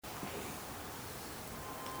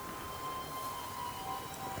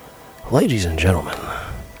Ladies and gentlemen,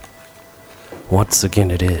 once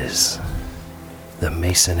again it is the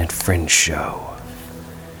Mason and Friends Show,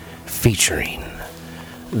 featuring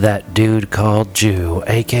that dude called Jew,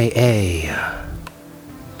 aka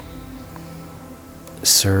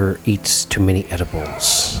Sir Eats Too Many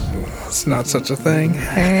Edibles. It's not such a thing.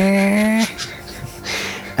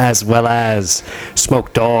 As well as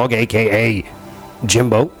Smoke Dog, aka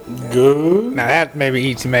Jimbo. Good. Now that maybe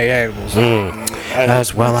eats some edibles.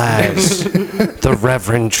 As well as the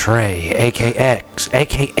Reverend Trey, aka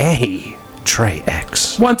Trey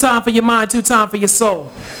X. One time for your mind, two time for your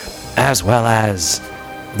soul. As well as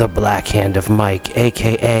the Black Hand of Mike,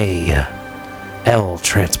 aka El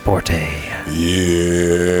Transporte. Yeah.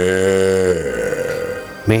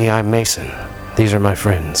 Me, I'm Mason. These are my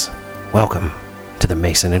friends. Welcome to the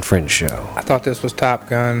Mason and Friends Show. I thought this was Top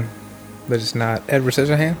Gun, but it's not. Edward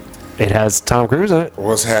Scissorhands? It has Tom Cruise in it.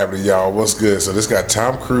 What's happening, y'all? What's good? So this got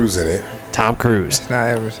Tom Cruise in it. Tom Cruise. It's not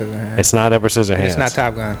Edward Scissorhands. It's not Edward Scissorhands. It's not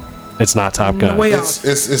Top Gun. It's not Top Gun. Way It's off.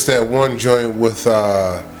 it's that one joint with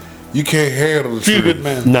you can't handle the Few truth. good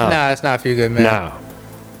men. No. No, it's not a few good men. No.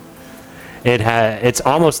 It's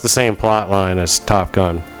almost the same plot line as Top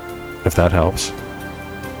Gun, if that helps.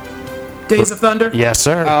 Days of Thunder. Yes,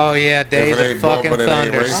 sir. Oh yeah, Days If it of ain't fucking bumping, it ain't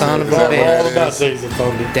Thunder, racing. son of a Is that what bitch. it All is? about Days of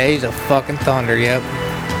Thunder. Days of fucking Thunder. Yep.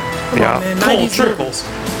 yeah. Man, Oh, Cold 90s Trickles.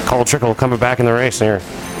 Cole Trickle coming back in the race here.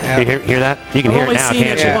 Yeah. You hear that? You can I've hear it only now, seen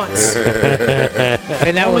can't it you? once.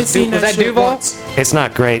 And that Only was seen was that shit Duval? once. It's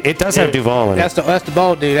not great. It does have Duvall in it. That's the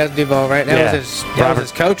bald dude. That's Duval, right? That Yeah. was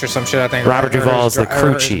his coach or some shit. I think. Robert right? Or Duvall his is the dri- crew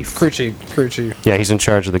or his chief. Crew chief. Yeah, he's in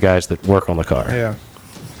charge of the guys that work on the car. Yeah.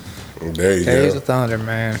 There you Days go. of Thunder,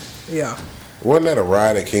 man. Yeah. Wasn't that a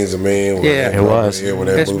ride at Kings of Men? when Yeah. that It was. Yeah, when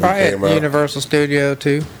that It's movie probably came at out. Universal Studio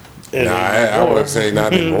too. Nah, I wouldn't say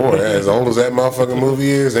not anymore. As old as that motherfucking movie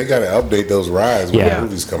is, they gotta update those rides when Yeah. the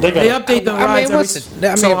movies come They out. update the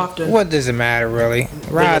rides so often. what does it matter really?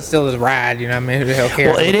 Ride still is ride, you know what I mean? Who the hell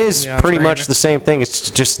cares? Well, it is You know, pretty streaming. much the same thing. It's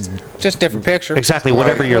just Just different picture. exactly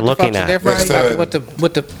whatever you're What the looking fuck's the at. difference? Right.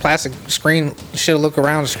 With the plastic screen, should look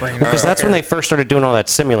around the screen. Because that's when they first started doing all that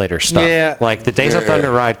simulator stuff. Yeah. Like the Days of Yeah. Thunder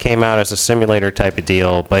ride came out as a simulator type of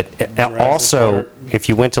deal, but also if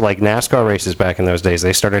you went to like NASCAR races back in those days,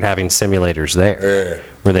 they started having simulators there Yeah.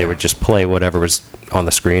 where they would just play whatever was on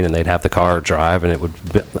the screen and they'd have the car drive and it would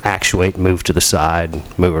actuate, move to the side, and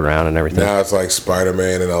move around and everything. Now it's like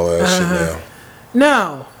Spider-Man and all that shit now.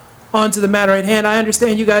 Now, on to the matter at hand. I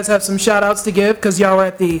understand you guys have some shout outs to give because y'all were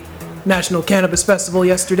at the National Cannabis Festival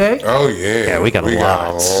yesterday. Oh yeah, Yeah, we got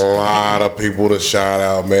lots. a lot of people to shout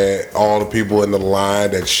out, man. All the people in the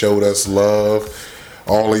line that showed us love.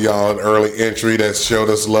 All of y'all in early entry that showed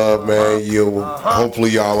us love, man. You hopefully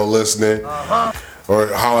y'all are listening. Or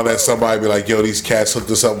hollering at somebody, be like, yo, these cats hooked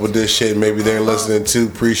us up with this shit. Maybe they're listening too.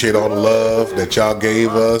 Appreciate all the love that y'all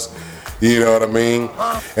gave us. You know what I mean?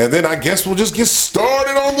 And then I guess we'll just get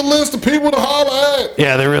started on the list of people to holler at.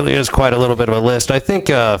 Yeah, there really is quite a little bit of a list. I think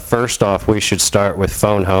first off, we should start with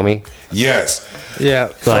Phone Homie. Yes. Yeah.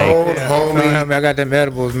 Like- Phone homie. I got them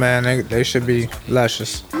edibles, man. They should be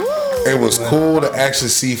luscious. It was cool to actually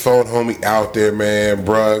see Phone Homie out there, man.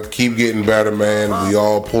 Bruh, keep getting better, man. We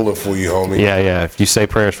all pulling for you, homie. Yeah. If you say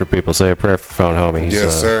prayers for people, say a prayer for Phone Homie. He's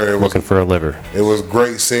Yes, sir. It was- looking for a liver. It was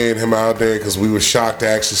great seeing him out there because we were shocked to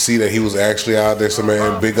actually see that he was actually out there. So,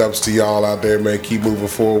 man, big ups to y'all out there, man. Keep moving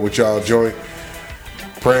forward with y'all joint.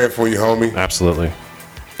 Praying for you, homie. Absolutely.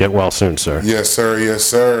 Get well soon, sir. Yes, sir. Yes,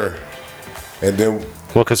 sir. And then,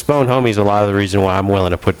 Well, because Phone Homie's a lot of the reason why I'm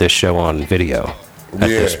willing to put this show on video at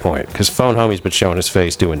Yeah. this point. Because Phone Homie's been showing his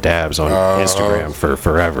face doing dabs on Instagram for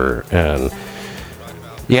forever. And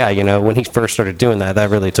yeah, you know, when he first started doing that, that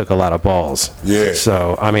really took a lot of balls. Yeah.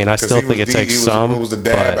 So, I mean, I 'cause still he think was it takes some. It was the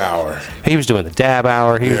dab but hour. He was doing the dab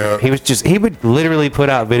hour. Yeah. He would literally put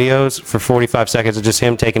out videos for 45 seconds of just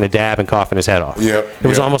him taking a dab and coughing his head off. Yep, It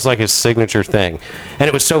was yep. almost like his signature thing. And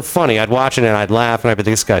it was so funny. I'd watch it and I'd laugh and I'd be,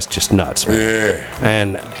 this guy's just nuts, man. Yeah.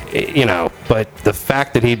 And, you know, but the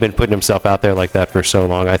fact that he'd been putting himself out there like that for so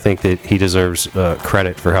long, I think that he deserves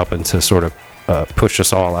credit for helping to sort of push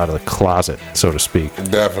us all out of the closet, so to speak,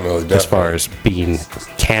 Definitely. as far as being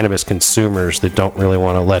cannabis consumers that don't really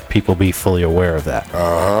want to let people be fully aware of that.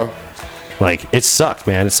 Uh-huh. Like, it sucked,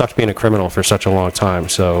 man. It sucked being a criminal for such a long time.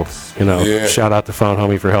 So, you know, Yeah. shout out to Phone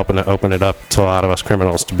Homie for helping to open it up to a lot of us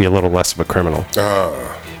criminals to be a little less of a criminal.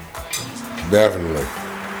 Definitely.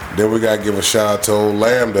 Then we got to give a shout out to old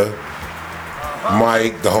Lambda.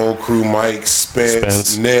 Mike, the whole crew, Mike, Spence,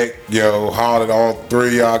 Spence. Nick, yo, hollered all three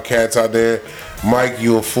of y'all cats out there. Mike,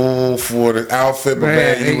 you a fool for the outfit, but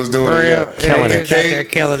man, you was doing it. Killing it.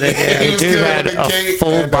 Killing it. Yeah. He was Dude killing had the a cape full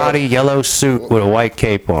and, body yellow suit with a white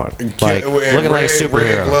cape on, like and looking like a red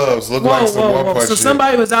superhero. gloves, look Whoa, like some whoa, One whoa! Punch So shit.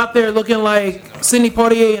 somebody was out there looking like Sidney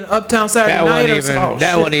Poitier in Uptown Saturday That Night. wasn't or even. something.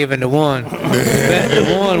 That wasn't even the one.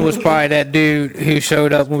 The one was probably that dude who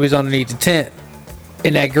showed up when we was underneath the tent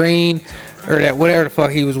in that green or that whatever the fuck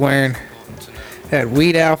he was wearing, that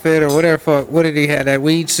weed outfit or whatever fuck. What did he have? That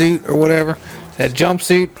weed suit or whatever? That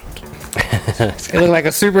jumpsuit. It looked like a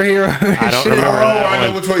superhero. I don't Oh, remember that I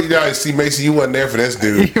know one. which one you got. See, Mason, you wasn't there for this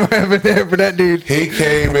dude. You remember there for that dude? He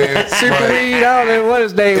came in. Super like, weed. I don't know what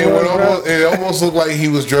his name was, bro. it almost looked like he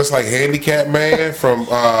was dressed like Handicap Man from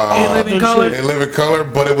In Living Color. In Living Color,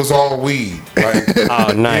 but it was all weed. Like,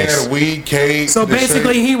 Oh, nice. He had a weed cape. So the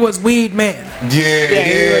basically, shirt. he was Weed Man. Yeah,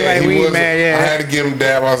 he looked like he Weed was. Man, yeah. I had to give him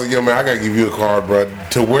dab. I was like, yo, man, I gotta give you a card, bro.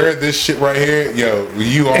 To wear this shit right here, yo,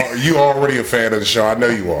 you already a fan of the show. I know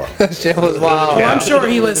you are. That shit was wild. Well, I'm sure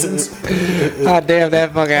he listens. God damn,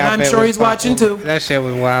 that fucking I'm outfit sure was he's watching too. That shit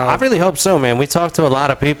was I wild. really hope so, man. We talked to a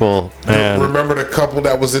lot of people, and Remember the couple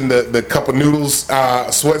that was in the Cup of Noodles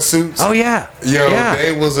sweatsuits? oh yeah, Yo, yeah.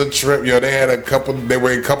 they was a trip. Yo, they had a couple. They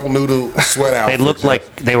were in couple noodle sweat They outfits. looked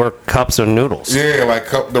like they were cups of noodles, Yeah, like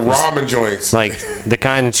the ramen joints. like the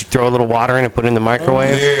kind that you throw a little water in and put in the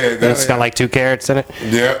microwave. Yeah, and it's got like 2 carrots in it.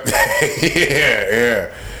 Yep.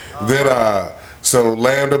 yeah. Then so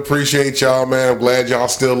Lambda, appreciate y'all, man. I'm glad y'all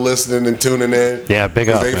still listening and tuning in. Yeah, big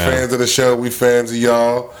 'Cause up, they man. fans of the show. We fans of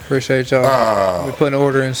y'all. Appreciate y'all. We're putting an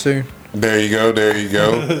order in soon. There you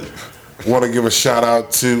go. Want to give a shout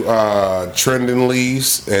out to Trending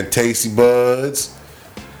Leaves and Tasty Buds,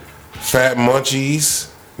 Fat Munchies,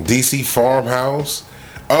 DC Farmhouse.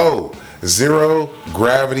 Oh, Zero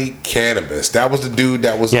Gravity Cannabis. That was the dude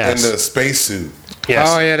that was Yes. in the spacesuit. Yes.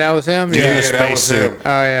 Oh yeah, that was him. Yeah, Yeah. that was him. Oh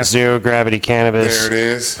yeah. Zero gravity cannabis. There it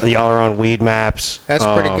is. Y'all are on weed maps. That's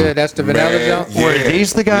pretty good. That's the vanilla man, jump. yeah. Were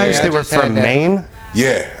these the guys Yeah, I that were just had from that. Maine?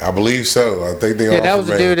 Yeah, I believe so. I think they Yeah, all that was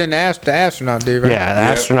from the dude Maine. in the astronaut dude, right? Yeah, the Yep.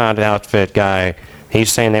 astronaut outfit guy.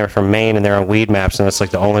 He's saying they were from Maine and they're on weed maps, and that's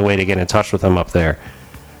like the only way to get in touch with them up there.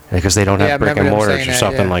 Because they don't Yeah, I have brick remember and them mortars saying or that,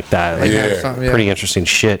 something yeah. like that. Like, Yeah. Something, pretty interesting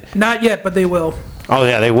shit. Not yet, but they will. Oh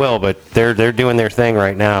yeah, they will, but they're doing their thing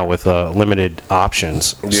right now with limited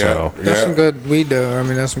options. So That's some good weed though. I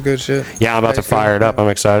mean, that's some good shit. yeah, I'm about to fire it up. I'm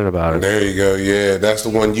excited about it. There you go. Yeah, that's the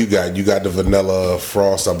one you got. You got the vanilla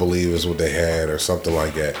frost, I believe, is what they had, or something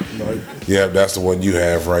like that. Yeah, that's the one you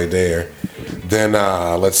have right there. Then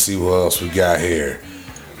let's see what else we got here.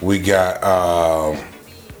 We got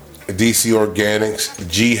DC Organics,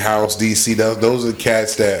 G House DC. Those are the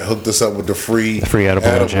cats that hooked us up with the free edible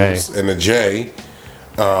and edibles and the J.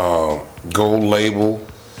 Gold Label,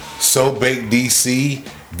 So Baked DC.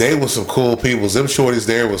 They were some cool people. Them shorties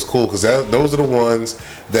there was cool because those are the ones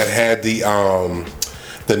that had the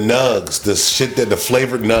nugs, the shit that the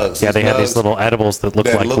flavored nugs. Yeah, they had nugs these little edibles that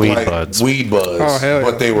looked like weed buds. Weed buds. Oh, hell yeah.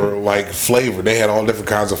 But they were like flavored. They had all different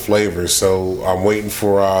kinds of flavors. So I'm waiting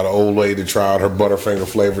for the old lady to try out her Butterfinger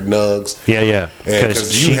flavored nugs. Yeah.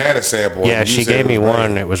 Because you had a sample. Yeah, and you she said gave it me was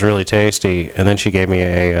one. great. It was really tasty, and then she gave me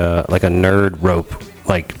a like a nerd rope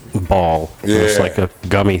like ball. It was Yeah. like a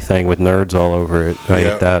gummy thing with nerds all over it. I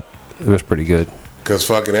Yeah. ate that. It was pretty good. Cause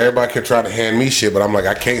fucking everybody kept trying to hand me shit, but I'm like,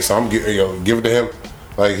 I can't, so I'm give it to him.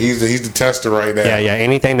 Like he's the tester right now. Yeah.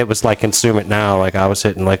 Anything that was like consume it now. Like I was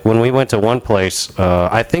hitting. Like when we went to one place,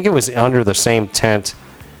 I think it was under the same tent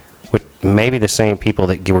with maybe the same people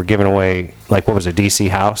that were giving away. Like what was it, DC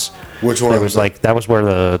House? Which one? It was like that was where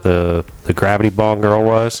the Gravity Bong girl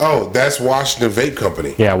was. Oh, that's Washington Vape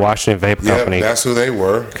Company. Yeah, Washington Vape Yeah, Company. that's who they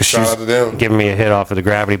were. Because she Shout was out to them. giving me a hit off of the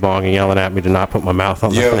Gravity Bong and yelling at me to not put my mouth on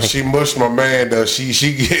the Yo, thing. she mushed my man though. She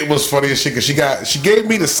it was funny as shit because she gave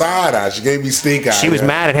me the side eye. She gave me stink eye. She was yeah.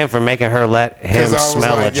 mad at him for making her let him 'Cause I was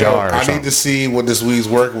smell like, a jar. Yo, or I something. need to see what this weed's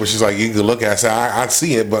working with. She's like, you can look at it. I said, I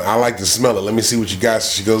see it, but I like to smell it. Let me see what you got.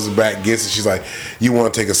 So she goes back, gets it. She's like, you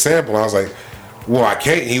want to take a sample? I was like, well, I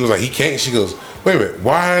can't. He was like, he can't. She goes, wait a minute.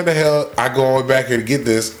 Why in the hell I go all the way back here to get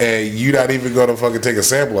this and you not even going to fucking take a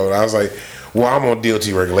sample of it? I was like, well, I'm on DOT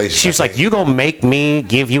regulations. She was like, you gonna make me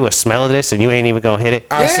give you a smell of this and you ain't even gonna hit it?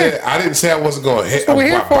 I said I didn't say I wasn't going to hit. what we're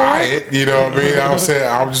here for, buy right? it. You know what I mean? I was saying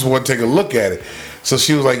I just want to take a look at it. So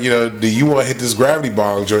she was like, do you want to hit this Gravity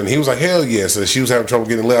Bong joint? And he was like, hell yeah. So she was having trouble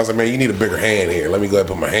getting lit. I was like, man, you need a bigger hand here. Let me go ahead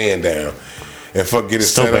and put my hand down and fuck get it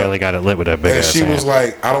Still set barely up. got it lit with that big And ass she was hand.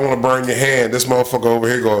 like, I don't want to burn your hand. This motherfucker over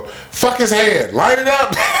here going, fuck his hand, light it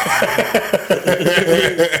up.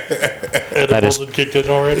 That kicked in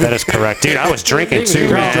already. That is correct, dude. I was drinking too,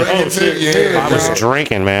 drunk. man. Oh shit! Yeah. I was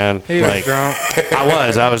drinking, man. He was drunk.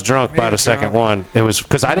 I was drunk by the was second drunk. one. It was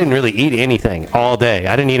because I didn't really eat anything all day.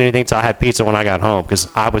 I didn't eat anything until I had pizza when I got home because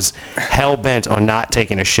I was hell bent on not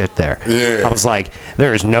taking a shit there. Yeah. I was like,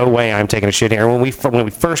 there is no way I'm taking a shit here. When we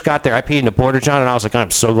first got there, I peed in a Porta John and I was like,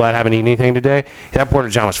 I'm so glad I haven't eaten anything today. That Porta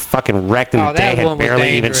John was fucking wrecked and Oh, the day that had one was barely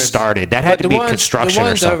even dangerous. started. That had But to be ones- construction the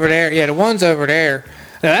or ones something. over there, yeah, the ones over there.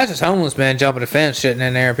 Now, that's just homeless men jumping the fence, shitting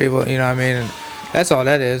in there. People, you know what I mean? And that's all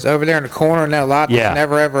that is. Over there in the corner in that lot that's Yeah.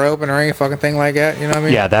 never ever open or any fucking thing like that. You know what I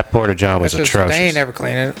mean? Yeah, that Porta John was That's just, atrocious. they ain't never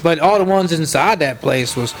cleaning it. But all the ones inside that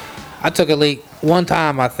place was, I took a leak one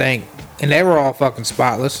time, I think, and they were all fucking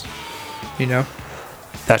spotless. You know?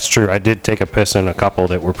 That's true. I did take a piss in a couple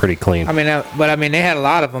that were pretty clean. I mean, but I mean, they had a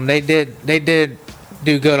lot of them. They did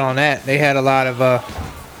do good on that. They had a lot of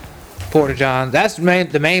Porta Johns. That's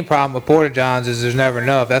the main problem with Porta Johns is there's never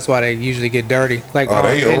enough. That's why they usually get dirty. Like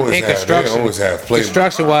They always have plenty.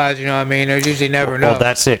 construction wise, you know what I mean? There's usually never enough. Well,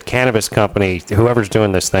 that's it. Cannabis company, whoever's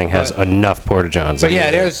doing this thing has enough Porta Johns. But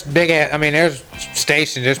yeah, there's big ass, I mean, there's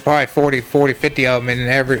stations. There's probably 40, 50 of them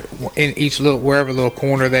in each wherever little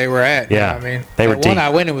corner they were at. Yeah, You know what I mean, they were the one deep. I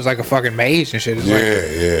went, it was like a fucking maze and shit. It's like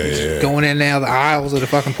Yeah. going in now the aisles of the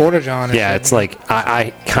fucking Porta John. And Yeah, shit. it's like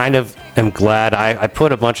I kind of am glad I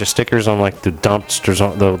put a bunch of stickers on like the dumpsters,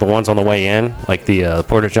 on the ones on the way in, like the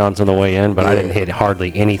Porta Johns on the way in, but I didn't hit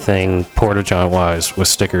hardly anything Porta John wise with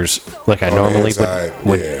stickers like I On the normally inside,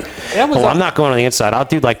 would. yeah. That was Well, I'm not going on the inside. I'll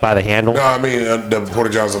do like by the handle. No, I mean the Porta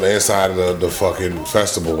Johns on the inside of the fucking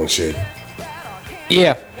festival and shit.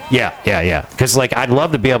 yeah. Yeah. Because like I'd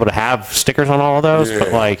love to be able to have stickers on all of those, but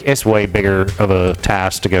Yeah. like it's way bigger of a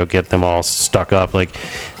task to go get them all stuck up. Like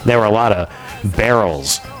there were a lot of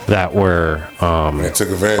barrels that were They took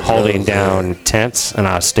advantage of holding those, down tents, and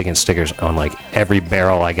I was sticking stickers on like every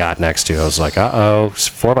barrel I got next to. I was like,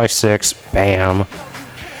 4x6, bam.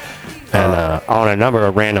 And on a number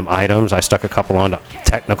of random items, I stuck a couple on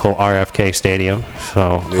technical RFK Stadium.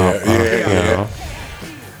 So, Yeah.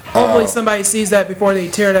 Hopefully somebody sees that before they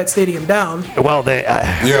tear that stadium down. Well,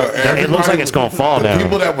 Yeah, it looks like it's gonna fall the down.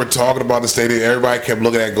 People that were talking about the stadium, everybody kept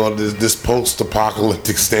looking at going to this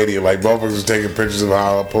post-apocalyptic stadium. Like motherfuckers were taking pictures of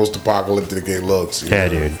how post-apocalyptic it looks. you Yeah, know?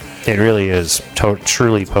 dude. It really is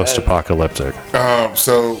truly post-apocalyptic.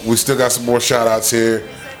 So we still got some more shout outs here.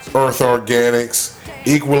 Earth Organics,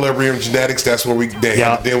 Equilibrium Genetics, that's where they Yeah.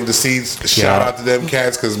 had to deal with the seeds. Shout out to them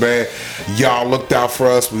cats, because man, y'all looked out for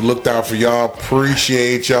us. We looked out for y'all.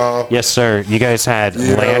 Appreciate y'all. Yes, sir. You guys had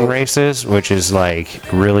You land know, races, which is like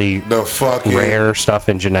really The fucking rare stuff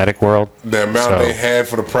in genetic world. the amount So- they had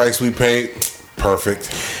for the price we paid, perfect.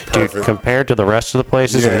 Dude, compared to the rest of the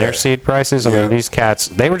places and Yeah. their seed prices, I Yeah. mean, these cats,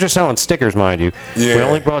 they were just selling stickers, mind you. Yeah. We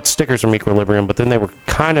only bought stickers from Equilibrium, but then they were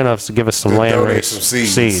kind enough to give us some To land donate race some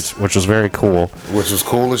seeds. which was very cool. Which was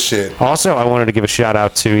cool as shit. Also, I wanted to give a shout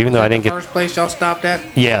out to, even though I didn't get, First place y'all stopped at?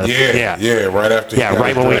 yeah, Right after. Yeah,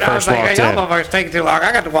 right when we first walked in. motherfuckers taking too long.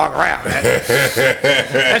 I got to walk around.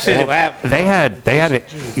 That shit happened. They had it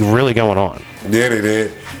really going on. Yeah, they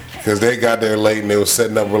did. Because they got there late and they was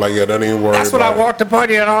setting up. We're like, yo, don't even worry. That's when I about it. walked the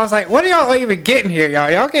party and I was like, what are y'all even getting here,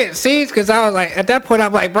 y'all? Y'all getting seeds? Because I was like, at that point,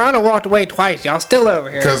 I'm like, bro, I done walked away twice. Y'all still over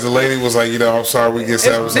here. Because the lady was like, I'm sorry, we get It's,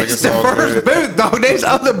 set. I was like, it's it's the all first good. booth, though. There's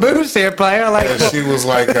other booths here, player. Like, And she was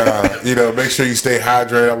like, make sure you stay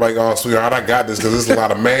hydrated. I'm like, oh, sweetheart, I got this because there's a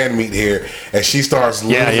lot of man meat here. And she starts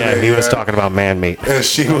losing Yeah, it. he was talking about man meat. And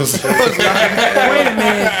she was, wait a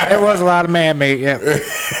minute. There was a lot of man meat, yeah.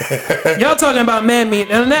 Y'all talking about man meat.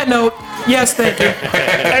 And on that note, yes, thank you.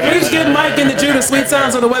 And please give Mike and the Judah Sweet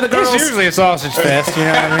Sounds of the Weather Girls. It's usually a sausage fest, you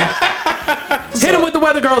know what I mean? Hit him with the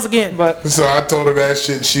Weather Girls again. But so I told her that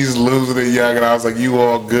shit. She's losing it, young. And I was like, you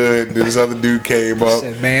all good. Then this other dude came up.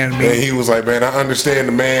 Said man And meat. he was like, man, I understand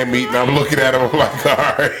the man meat. And I'm looking at him. I'm like, all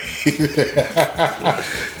right.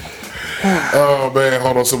 Oh, man.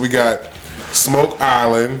 Hold on. So we got Smoke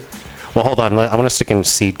Island. Well, hold on. I'm going to stick in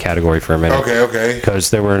seed category for a minute. Okay. Because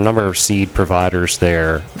there were a number of seed providers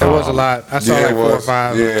there. There was a lot. I saw Yeah, like it 4 or was.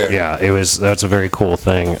 5. Yeah. Yeah, that's a very cool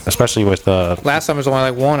thing, especially with Last time it was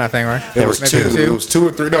only like 1, I think, right? It was Maybe two. It was 2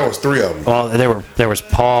 or 3. No, it was 3 of them. well, there was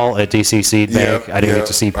Paul at DC Seed Bank. Yeah, I didn't yeah. get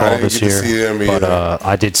to see I Paul didn't this get to year, see them but either.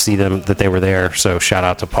 I did see them that they were there. So shout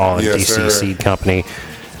out to Paul and Yes, DC sir. Seed Company.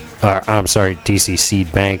 I'm sorry, DC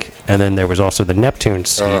Seed Bank, and then there was also the Neptune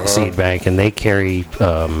Seed Bank, and they carry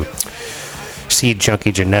Seed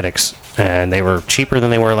Junkie Genetics, and they were cheaper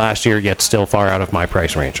than they were last year, yet still far out of my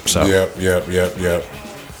price range. So Yep.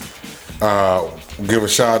 Give a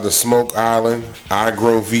shout out to Smoke Island,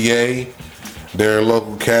 iGrow VA, They're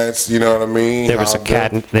local cats, you know what I mean? There was a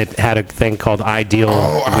cat that had a thing called Ideal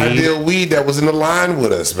Oh, Weed. Ideal Weed that was in the line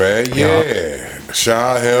with us, man. Yeah.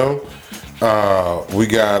 Shout out him. We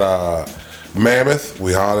got Mammoth.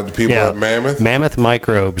 We hollered at the people at Mammoth. Mammoth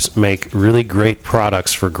Microbes make really great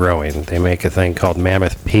products for growing. They make a thing called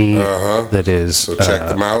Mammoth P that is. So check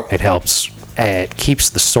them out. It helps. It keeps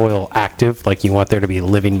the soil active. Like you want there to be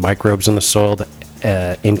living microbes in the soil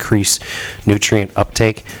to increase nutrient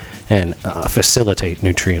uptake and facilitate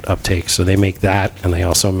nutrient uptake. So they make that, and they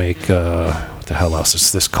also make what the hell else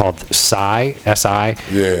is this called? SI. S-I.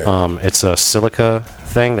 Yeah. It's a silica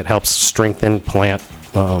thing that helps strengthen plant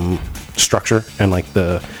structure and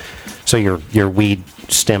so your weed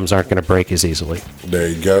stems aren't going to break as easily. There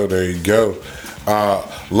you go.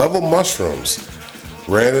 Level Mushrooms.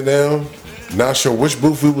 Ran it down. Not sure which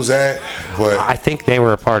booth we was at, but I think they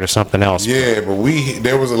were a part of something else. yeah, but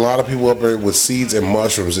there was a lot of people up there with seeds and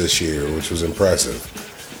mushrooms this year, which was impressive.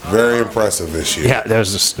 Very impressive this year. Yeah,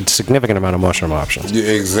 there's a significant amount of mushroom options.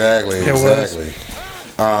 Yeah, exactly.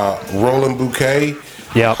 Roland Bouquet.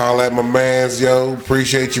 Yep. Holla at my mans, yo.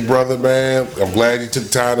 Appreciate you, brother, man. I'm glad you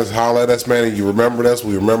took time to holler at us, man. And you remembered us.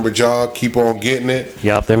 We remembered y'all. Keep on getting it.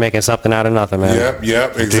 Yep, they're making something out of nothing, man.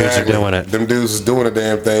 Yep, exactly. Dudes are doing it. Them dudes is doing the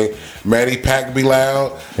damn thing. Manny Pack Be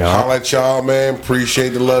Loud. Yep. Holla at y'all, man. Appreciate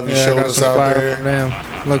the love you showed us out there. From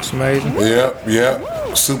them. Looks amazing. Yep.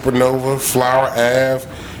 Supernova, Flower Ave.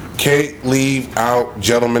 Can't leave out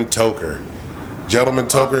Gentleman Toker. Gentleman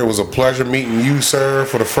Toker, it was a pleasure meeting you, sir,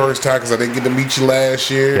 for the first time because I didn't get to meet you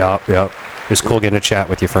last year. Yep. It's cool getting a chat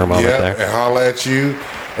with you for a moment there. And holla at you.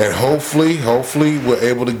 And hopefully we're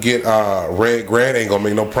able to get Red Grant. Ain't gonna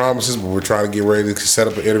make no promises, but we're trying to get ready to set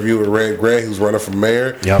up an interview with Red Grant, who's running for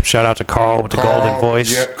mayor. Yep, shout out to Carl with the golden voice.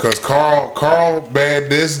 Yep, because Carl, man,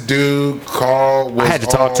 this dude, Carl was I had to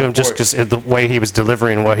talk to him just because the way he was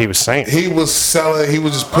delivering what he was saying. He was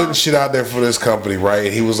just putting shit out there for this company, right?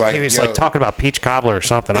 And he was like, talking about peach cobbler or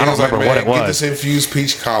something. I don't remember what it was. Get this infused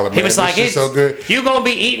peach cobbler, man. He was like, it's so good. You gonna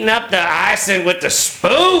be eating up the icing with the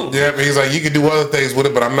spoon. Yeah, but he's like, you can do other things with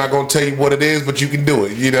it, but I'm not gonna tell you what it is, but you can do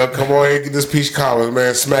it. You know, come on and get this peach cobbler,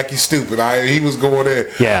 man. Smack you stupid. He was going in.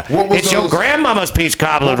 Yeah. It's your grandmama's peach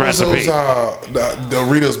cobbler recipe. Those,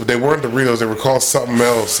 Doritos, but they weren't Doritos. They were called something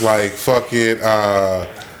else, like fucking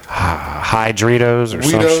Hydritos or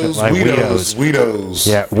some shit like Weedos.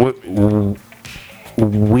 Yeah.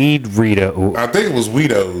 Weed Rito. I think it was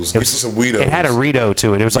Weedos. It had a Rito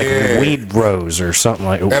to it. It was like Weed Rose or something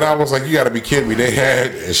like. And I was like, you got to be kidding me. They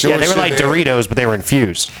had they were like Doritos, but they were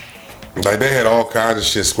infused. Like they had all kinds of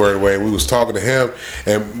shit squared away. We was talking to him,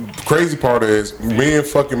 and crazy part is me and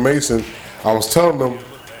fucking Mason. I was telling them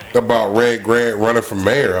about Red Grant running for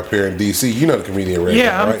mayor up here in D.C. You know the comedian Red.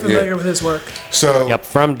 Yeah, Grant, I'm familiar with his work. So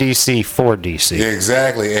from D.C. for D.C.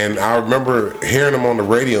 Exactly, and I remember hearing him on the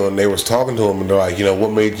radio, and they was talking to him, and they're like,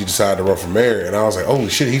 what made you decide to run for mayor? And I was like, holy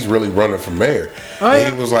shit, he's really running for mayor.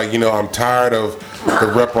 And he was like, I'm tired of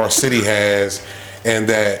the rep our city has, and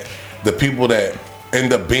that the people that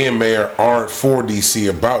end up being mayor aren't for DC,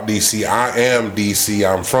 about DC. I am DC.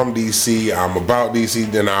 I'm from DC. I'm about DC.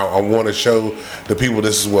 Then I want to show the people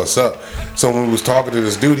this is what's up. So when we was talking to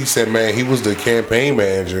this dude, he said, man, he was the campaign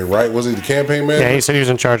manager, right? Was he the campaign manager? Yeah, he said he was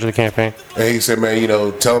in charge of the campaign. And he said, man,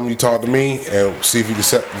 tell him you talk to me and see if you can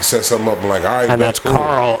set something up. I'm like, all right. And that's cool.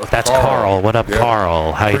 Carl. That's Carl. What up, yep.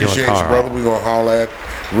 Carl? How you doing, Carl? Appreciate you, brother. We're going to holler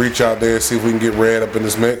at, reach out there, see if we can get Red up in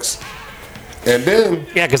this mix. And then,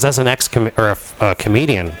 because as an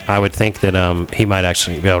comedian, I would think that he might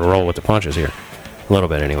actually be able to roll with the punches here, a little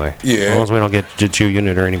bit anyway. Yeah. As long as we don't get Jew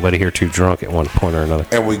Unit or anybody here too drunk at one point or another.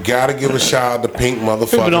 And we gotta give a shout out to Pink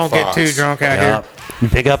Motherfucker People don't Fox. get too drunk out here.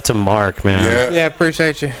 Big up to Mark, man. Yeah,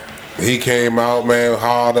 appreciate you. He came out, man,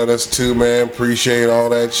 hard at us too, man. Appreciate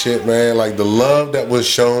all that shit, man. Like the love that was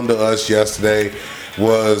shown to us yesterday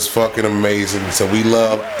was fucking amazing. So we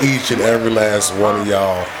love each and every last one of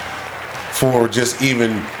y'all for just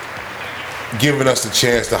even giving us the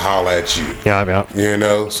chance to holler at you.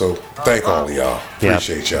 Yeah. So thank all of y'all.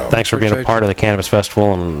 Appreciate y'all. Thanks for being a part of the Cannabis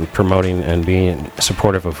Festival and promoting and being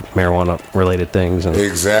supportive of marijuana-related things.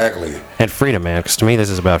 Exactly. And freedom, man, because to me this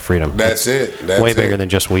is about freedom. That's it. That's way bigger than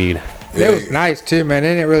just weed. It was nice, too, man.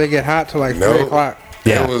 It didn't really get hot till like 3 o'clock.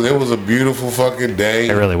 Yeah. It was a beautiful fucking day.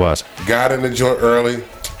 It really was. Got in the joint early.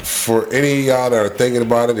 For any of y'all that are thinking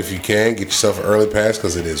about it, if you can, get yourself an early pass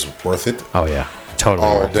because it is worth it. Oh, yeah. Totally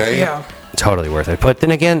all worth day. It. Yeah. Totally worth it. But then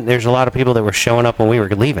again, there's a lot of people that were showing up when we were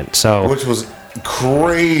leaving. So which was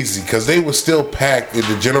crazy because they were still packed at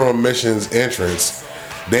the general admissions entrance.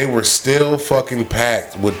 They were still fucking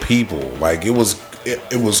packed with people. Like it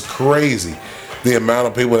was crazy. the amount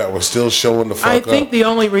of people that were still showing the fuck I up. think the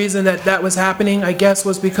only reason that was happening, I guess,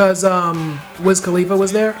 was because Wiz Khalifa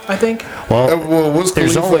was there. I think. Well, Wiz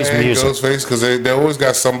there's Khalifa always and music. Ghostface, because they always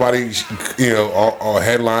got somebody, or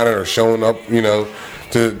headliner or showing up,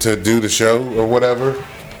 to do the show or whatever.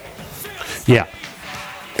 Yeah.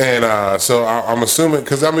 And so I'm assuming,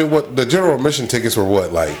 because what the general admission tickets were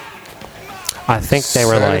what, like I think they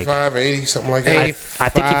were like 75, 80, something like that. I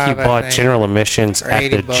think if you 85, bought I think. general admissions Or at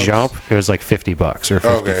the $80. jump, it was like $50 or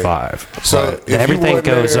 55. So But if you everything went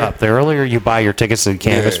goes there- up. The earlier you buy your tickets to the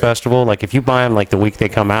Cannabis Yeah. Festival, like if you buy them like the week they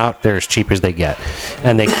come out, they're as cheap as they get,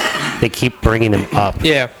 and they keep bringing them up.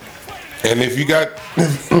 Yeah. And if you got,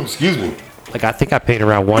 excuse me, Like I think I paid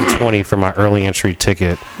around $120 for my early entry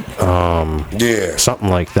ticket, yeah. something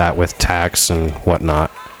like that with tax and whatnot.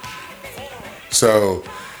 So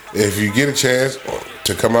if you get a chance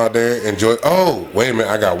to come out there, enjoy. Oh, wait a minute,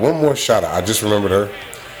 I got one more shout out. I just remembered her.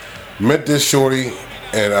 Met this shorty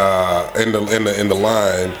and in the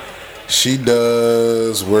line. She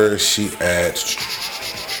does. Where is she at?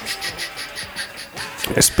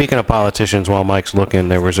 Speaking of politicians, while Mike's looking,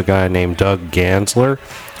 there was a guy named Doug Gansler,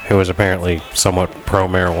 who was apparently somewhat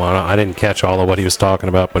pro-marijuana. I didn't catch all of what he was talking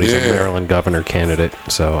about, but he's a Yeah. Maryland governor candidate,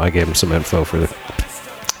 so I gave him some info for the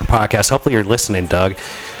podcast. Hopefully you're listening, Doug,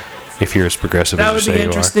 if you're as progressive That would as you be say you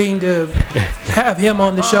are. interesting to have him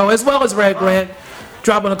on the show, as well as Red Grant.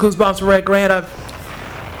 Dropping the clues bombs for Red Grant. I've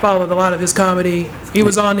followed a lot of his comedy. He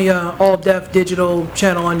was on the All Deaf Digital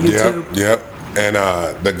channel on YouTube. Yep. And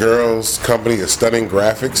the girl's company is Stunning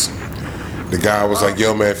Graphics. The guy was like,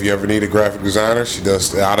 yo, man, if you ever need a graphic designer, she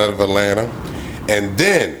does out of Atlanta. And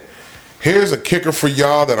then, here's a kicker for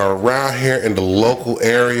y'all that are around here in the local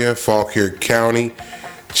area, Fauquier County.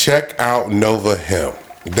 Check out Nova Hemp.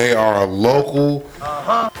 They are a local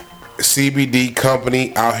CBD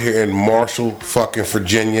company out here in Marshall, fucking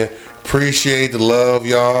Virginia. Appreciate the love,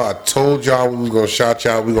 y'all. I told y'all we was gonna shout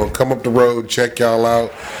y'all. We gonna come up the road, check y'all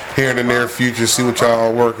out here in the near future, see what y'all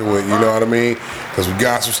are working with. You know what I mean? Because we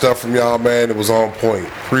got some stuff from y'all, man. It was on point.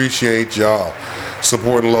 Appreciate y'all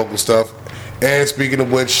supporting local stuff. And speaking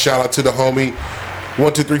of which, shout out to the homie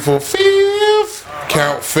 1, 2, 3, 4, 5th.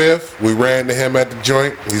 Count Fifth. We ran to him at the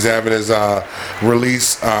joint. He's having his album He's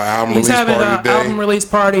release having party an today. album release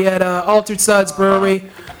party at Altered Suds Brewery.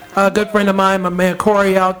 A good friend of mine, my man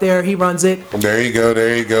Corey out there, he runs it. There you go.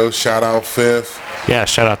 There you go. Shout out Fifth. Yeah,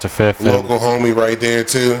 shout out to Fifth. And Local homie right there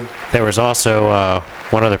too. there was also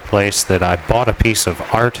one other place that I bought a piece of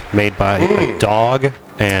art made by a dog,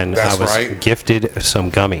 and That's I was right. gifted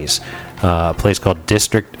some gummies. A place called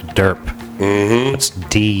District Derp. Mm-hmm. It's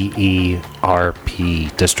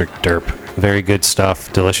DERP, District Derp. Very good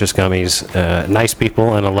stuff, delicious gummies, nice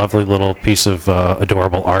people, and a lovely little piece of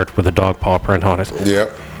adorable art with a dog paw print on it.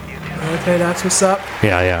 Yep. Okay, that's what's up.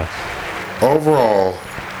 Yeah. Overall,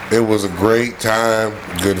 it was a great time.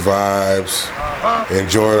 Good vibes.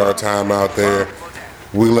 Enjoyed our time out there.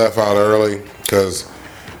 We left out early because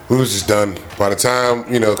we was just done. By the time,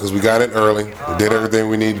 because we got in early, did everything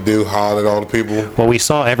we need to do, hollered at all the people. Well, we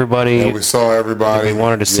saw everybody. And we saw everybody. We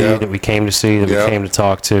wanted to see, Yep. that we came to see, that Yep. we came to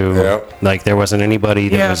talk to. Yep. Like there wasn't anybody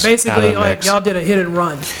that Yeah, was out basically, of the like mix. y'all did a hit and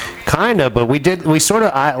run. Kinda, but we sort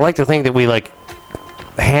of, I like to think that we like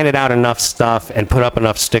handed out enough stuff and put up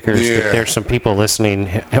enough stickers Yeah. that there's some people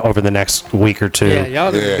listening over the next week or two. Yeah,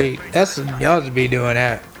 y'all just Yeah. be y'all just be doing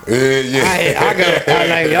that. Yeah. I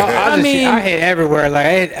hit everywhere. Like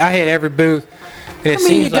I hit every booth. And it I mean, you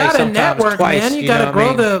seems like gotta sometimes network, twice, man. You know gotta what I grow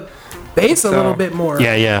mean? the base a So- little bit more.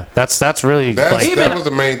 Yeah. That's really That like, was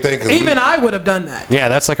the main thing. 'Cause Even I would have done that. yeah,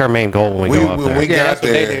 that's like our main goal when we go up when there. we Yeah, got that's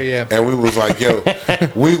what they there, do, yeah. and we was like, yo,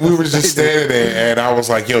 we were just standing there, and I was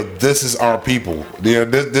like, yo, this is our people.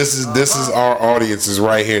 This is our audiences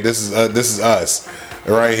right here. This is us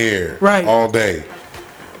right here, Right. all day.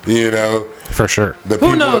 For sure. The Who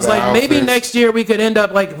people knows? in the Like maybe outfits. next year we could end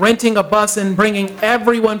up like renting a bus and bringing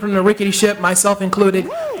everyone from the rickety ship, myself included,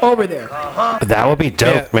 over there. That would be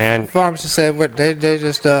dope, Yeah, man. Pharmacist said what they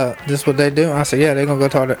just this what they do. I said yeah, they're gonna go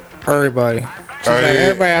talk to everybody. She's Oh, like, yeah.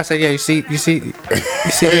 everybody. I said yeah, you see this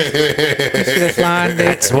line.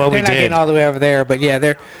 That's what we they're not did. getting all the way over there, but yeah,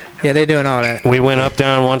 they're doing all that. We went up,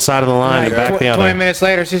 down one side of the line and back the 20 other. minutes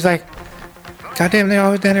later, she's like, "Goddamn, they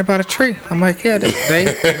always down there by the tree." I'm like, "Yeah, they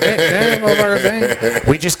motherfuckers,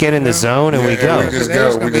 We just get in the zone and we Yeah, go. we just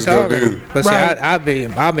go. We just go do. But see, Right. I'll be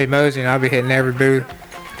moseying. I'll be hitting every booth.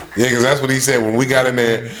 Yeah, because that's what he said when we got in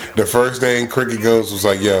there. The first thing Cricket Ghost was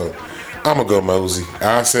like, yo, I'm gonna go Mosey.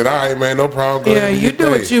 I said, all right, man, no problem. Go Yeah, ahead and you get do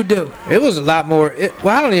paid. what you do. It was a lot more.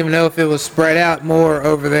 Well, I don't even know if it was spread out more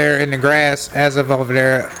over there in the grass as of over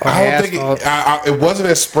there on the I don't think asphalt. it wasn't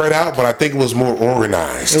as spread out, but I think it was more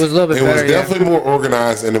organized. It was a little bit It better, was yeah. definitely more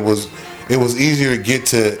organized, and it was easier to get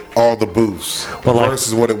to all the booths Well, like-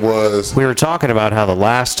 versus what it was. We were talking about how the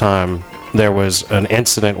last time there was an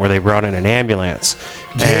incident where they brought in an ambulance,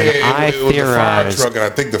 and I it was a fire theorized truck, and I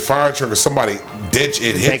think the fire truck or somebody ditched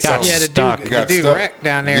it, They hit got something. Yeah, the stuck. dude, It got the dude stuck. wrecked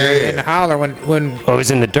down there Yeah. in the holler when it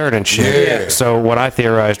was in the dirt and shit. Yeah. So what I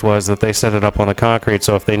theorized was that they set it up on the concrete,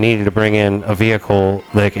 so if they needed to bring in a vehicle,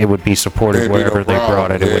 like it would be supported It'd be no wherever they problem,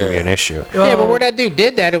 brought it. It wouldn't be yeah. an issue. yeah, but where that dude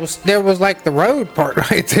did that, there was like the road part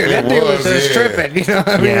right there. That dude was was, just yeah. tripping. You know what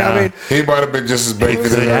I mean? Yeah. I mean, He might have been just as bacon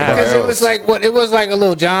as Yeah. everybody because else. it was like what? It was like a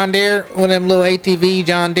little John Deere, one of them little ATV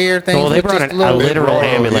John Deere things. Well, they with brought just a little- literal brought-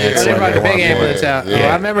 ambulance. Oh, they yeah, brought the big yeah, ambulance out. yeah. Oh,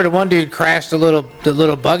 I remember the one dude crashed the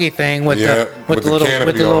little buggy thing with Yeah, the with the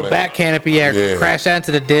canopy little on it. back canopy. Yeah, Yeah. crashed out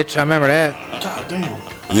into the ditch. I remember that. God damn.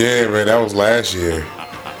 Yeah, man, that was last year.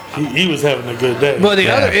 He was having a good day. Well, the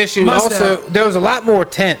Yeah. other issue Must also, have. there was a lot more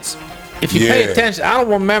tents. If you pay Yeah. attention, I don't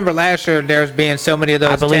remember last year there was being so many of those.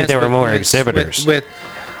 I believe tents there were with- more with- exhibitors.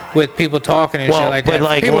 with people talking and Well, shit like but that.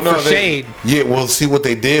 like- people Well, for shade. Yeah, well, see what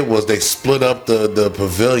they did was they split up the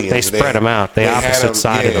pavilions. They spread 'em out. They had opposite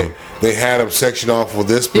sided 'em. They had them sectioned off with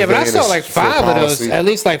this Yeah, pavilion. but I saw is like for 5 of those, policy. at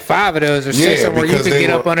least like 5 of those or Yeah, 6 of them where you because could they get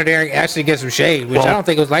up were- under there and actually get some shade, which I Well, don't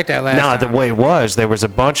think it was like that last No, time. the way it was, there was a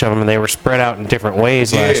bunch of them, and they were spread out in different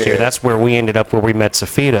ways last Yeah. year. That's where we ended up, where we met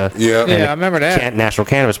Safita. Yeah. Yeah, I remember that. National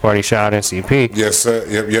Cannabis Party shot out NCP. Yes, sir.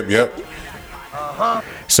 Yep.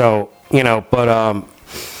 So, but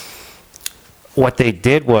what they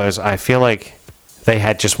did was, I feel like they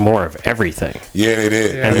had just more of everything. Yeah, they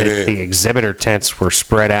did. And They the, did. the exhibitor tents were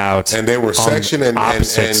spread out. And they were on sectioned and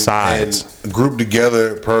opposite sides. and grouped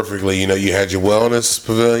together perfectly. You know, you had your wellness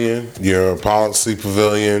pavilion, your policy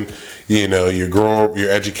pavilion, your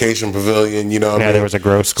education pavilion. You know, what I Yeah, mean? there was a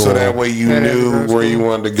grow school. So that way you Yeah, there was a knew grow where you school.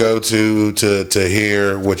 wanted to go to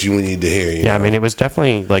hear what you need to hear. You Yeah, I know? mean, it was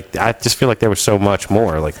definitely like, I just feel like there was so much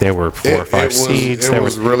more. Like there were 4 or 5 seeds. It There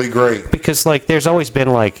was really great. because like there's always been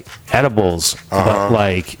like edibles, but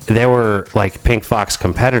like there were like Pink Fox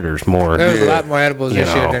competitors more. There was a Yeah. lot more edibles You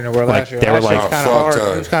this year know, than there were like, last year. they were Last year like- was kind of Fuck hard.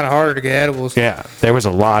 ton. It was kind of harder to get edibles. Yeah, there was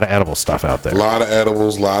a lot of edible stuff out A there. lot of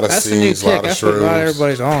edibles, a lot of That's the new seeds, a lot kick. of That's what a lot of shrooms.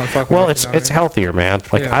 everybody's on. fucking Well, with, it's you know what it's I mean? healthier, man.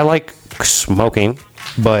 Like Yeah. I like smoking,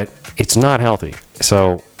 but it's not healthy.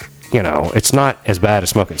 So, it's not as bad as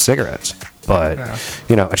smoking cigarettes. But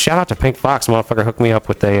a shout out to Pink Fox, motherfucker hooked me up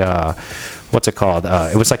with a what's it called?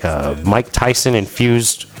 It was like a Mike Tyson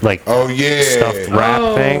infused like Oh yeah. stuffed wrap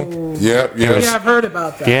Oh. thing. Yep. Yeah, I've heard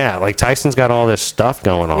about that. Yeah, like Tyson's got all this stuff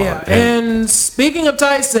going on. Yeah, and speaking of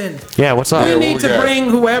Tyson, yeah, what's up? we what need we to got? bring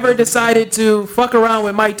whoever decided to fuck around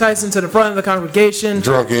with Mike Tyson to the front of the congregation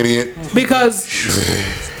Drunk idiot. because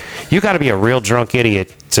You got to be a real drunk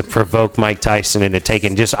idiot to provoke Mike Tyson into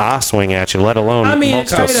taking just a swing at you, let alone I mean,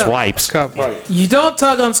 multiple straight up. swipes. Couple. you don't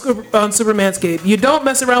tug on Superman's cape, you don't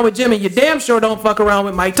mess around with Jimmy, you damn sure don't fuck around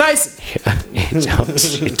with Mike Tyson.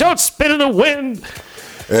 Don't spit in the wind.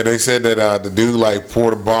 And they said that the dude like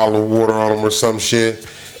poured a bottle of water on him or some shit.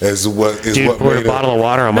 Dude What poured made a bottle of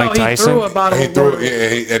water on No, Mike he Tyson. threw a bottle He of threw water.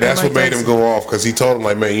 it, and that's Mike what made him Tyson. go off because he told him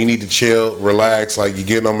like, man, you need to chill, relax, like you're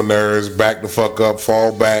getting on my nerves, back the fuck up,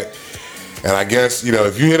 fall back. And I guess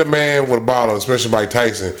if you hit a man with a bottle, especially Mike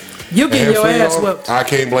Tyson, You and get him your freaking ass on, whooped. I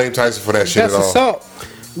can't blame Tyson for that shit That's at all. assault.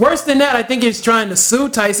 Worse than that, I think he's trying to sue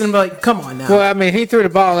Tyson, but like, come on now. Well, I mean, he threw the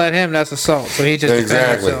ball at him. That's assault. So he just defended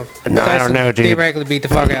Exactly. himself. No, I don't Tyson know, dude. Theoretically beat the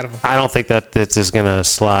fuck out of him. I don't think that this is gonna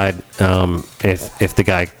slide if the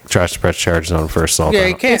guy tries to press charges on him for assault. Yeah, I he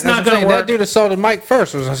don't- can't. It's not That's what I'm gonna saying. work. That dude assaulted Mike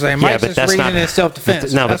first. Was what I'm saying. Yeah, Mike's but just that's reading not in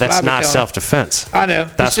self-defense. No, but that's what I've been not telling him. self-defense. I know.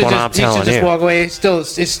 That's He should what just, I'm he should telling just you. walk away.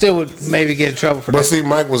 It still would maybe get in trouble for But that. see,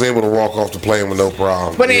 Mike was able to walk off the plane with no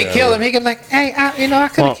problem. But he didn't kill him. He could be like, hey, I could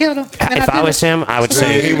have Well, killed him. and if I did was it. him, I would See,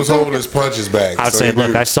 say he was holding his punches back. I would so say, he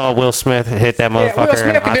look, knew. I saw Will Smith hit that Will motherfucker,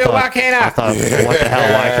 Smith and can I do it, thought, why can't I? I thought, what the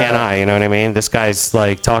hell? Why can't I? You know what I mean? This guy's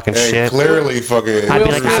like talking And shit. clearly fucking. I'd be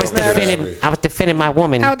Will like, Smith I was defending my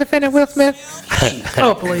woman. I was defending Will Smith.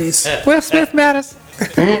 Oh, please. Will Smith matters.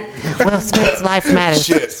 Will Smith's life matters.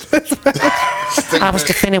 Shit. I was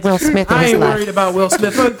defending Will Smith in I his ain't life. worried about Will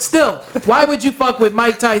Smith. But still, why would you fuck with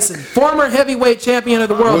Mike Tyson, former heavyweight champion of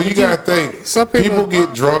the world? Well, you gotta think. Some people- People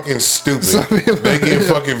get drunk and stupid. They get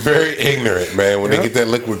fucking very ignorant, man, when they get that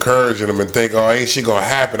liquid courage in them and think, "Oh, ain't shit gonna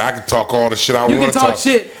happen? I can talk all the shit I You want can to talk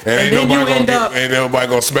shit, and ain't then you nobody end gonna up- ain't nobody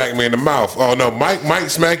gonna smack me in the mouth." Oh no, Mike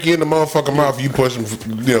smack you in the motherfucking mouth. You push him,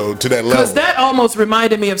 to that level. Because that almost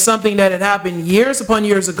reminded me of something that had happened years upon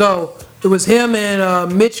years ago It was him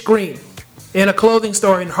and Mitch Green in a clothing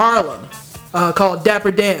store in Harlem called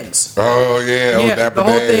Dapper Dan's. Oh yeah, Dapper the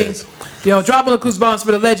whole Dan's. thing. Dropping the bombs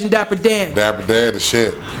for the legend Dapper Dan. Dapper Dan, the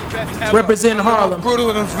shit. Representing Harlem.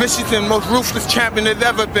 Brutal and vicious and most ruthless champion there's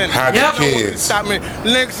ever been. Hide your kids. Stop me.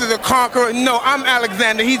 Lynx is a conqueror. No, I'm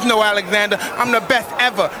Alexander. He's no Alexander. I'm the best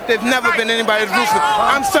ever. There's never been anybody as ruthless.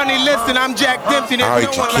 I'm Sonny Liston. I'm Jack Dempsey.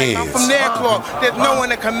 There's no one like I'm from their cloth. There's no one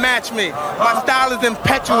that can match me. My style is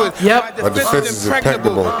impetuous. Yep. My defense is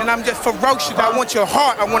impregnable. And I'm just ferocious. I want your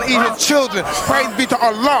heart. I want to eat his children. Praise be to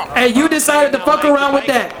Allah. And you decided to fuck around with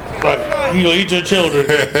that. Right. You gonna eat your children.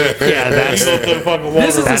 Yeah, that's You go to the fucking water.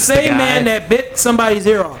 This is the same man that bit somebody's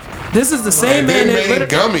ear off. This is the same man that made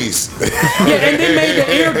gummies. Yeah, and then made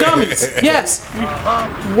the ear gummies. Yes.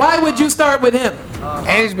 Why would you start with him?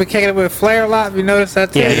 And he's been kicking it with Flair a lot. You notice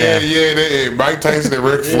that too? Yeah. Mike Tyson and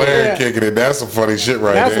Ric Flair kicking it. That's some funny shit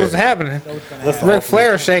right That's there. what's happening. Ric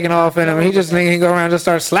Flair shaking off in him. He just he go around and just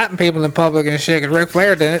start slapping people in public and shit. Cause Ric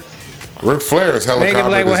Flair did it. Ric Flair is helicoptering.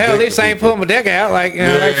 Niggas like, well, hell, at least I ain't pulling my dick out like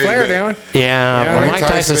like Flair doing. Yeah, Mike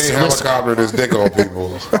Tyson ain't helicoptering his dick on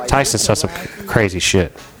people. Tyson saw some crazy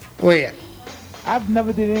shit. Well, yeah. I've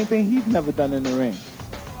never did anything he's never done in the ring.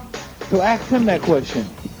 So ask him that question.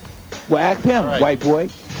 Well, ask him, white boy.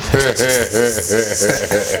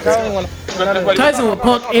 Tyson will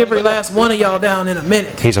punk every last one of y'all down in a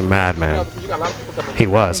minute. He's a madman. He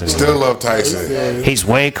was. Still love Tyson. He's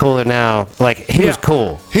way cooler now. Like he was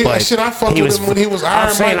cool. But I fucked with him when he was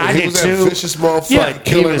Iron Mike. He was that vicious motherfucker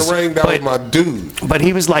killing the ring. That was my dude. But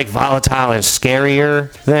he was like volatile and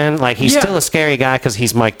scarier then. Like he's still a scary guy because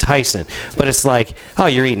he's Mike Tyson. But it's like, oh,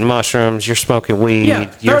 you're eating mushrooms, you're smoking weed. Yeah,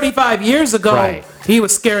 35 years ago, he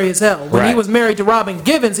was scary as hell. When he was married to Robin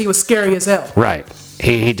Givens, he was scary as hell. Right.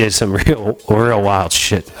 He did some real wild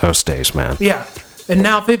shit those days, man. Yeah. And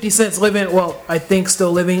now 50 Cent's living, well, I think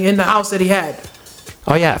still living in the house that he had.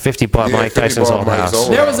 Oh, yeah, 50 bought Mike Tyson's old house.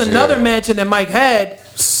 There was another mansion that Mike had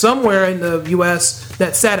somewhere in the U.S.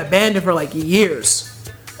 that sat abandoned for like years.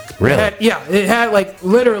 Really? It had like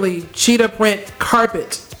literally cheetah print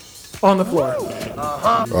carpet on the floor.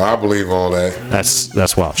 Oh, I believe all that.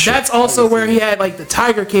 That's wild shit. That's also where he had like the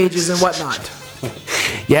tiger cages and whatnot.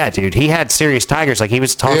 Yeah, dude, he had serious tigers. Like he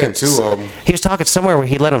was talking. Yeah, 2 of them. He was talking somewhere where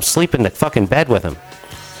he let him sleep in the fucking bed with him.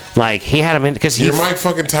 Like he had him in because you're Mike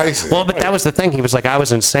fucking Tyson. Well, but that was the thing. He was like, I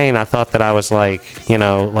was insane. I thought that I was like,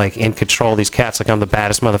 like in control of these cats. Like I'm the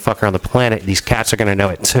baddest motherfucker on the planet. These cats are gonna know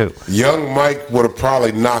it too. Young Mike would have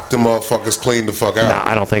probably knocked them motherfuckers clean the fuck out.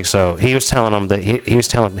 No, I don't think so. He was telling them that he was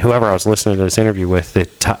telling whoever I was listening to this interview with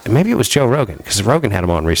that maybe it was Joe Rogan because Rogan had him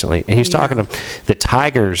on recently, and he was talking to them. The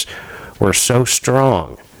tigers were so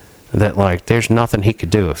strong that like there's nothing he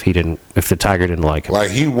could do if the tiger didn't like him.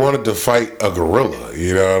 Like he wanted to fight a gorilla,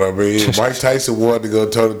 you know what I mean? Mike Tyson wanted to go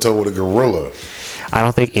toe to toe with a gorilla. I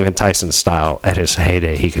don't think even Tyson's style at his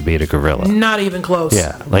heyday he could beat a gorilla. Not even close.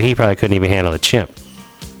 Yeah, like he probably couldn't even handle a chimp.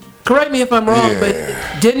 Correct me if I'm wrong, but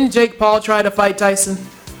didn't Jake Paul try to fight Tyson?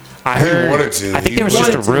 I heard. Wanted to. I think it was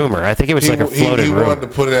just a rumor. I think it was like a floated rumor. He wanted to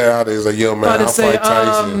put it out there. He's like, yo, man, I'll fight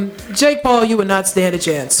Tyson. Jake Paul, you would not stand a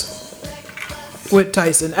chance with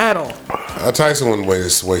Tyson at all. Tyson wouldn't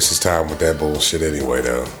waste his time with that bullshit anyway,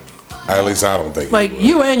 though. At least I don't think. Like,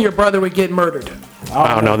 you and your brother would get murdered.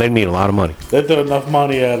 I don't know. They'd need a lot of money. They throw enough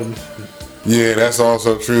money at him. Yeah, that's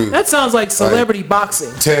also true. That sounds like celebrity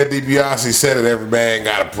boxing. Ted DiBiase said it, every man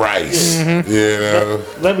got a price. Mm-hmm. You know?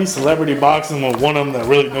 Let me celebrity boxing with one of them that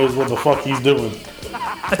really knows what the fuck he's doing.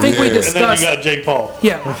 I think we discussed. And then you got Jake Paul.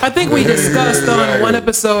 Yeah, I think we discussed on one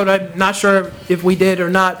episode, I'm not sure if we did or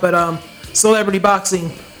not, but celebrity boxing.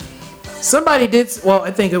 Somebody did, well,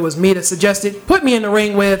 I think it was me that suggested, put me in the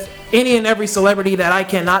ring with any and every celebrity that I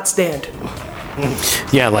cannot stand.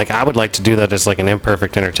 Yeah, like I would like to do that as like an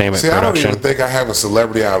imperfect entertainment production. I don't even think I have a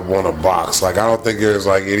celebrity I'd want to box. Like I don't think there's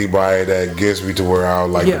like anybody that gets me to where I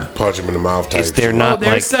would like punch him in the mouth type. Is there not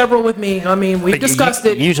there's several with me. I mean, we've discussed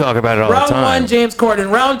it. You talk about it all Round the time. Round 1, James Corden.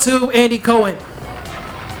 Round 2, Andy Cohen.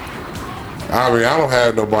 I mean, I don't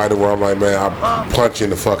have nobody where I'm like, man, I'll punch you in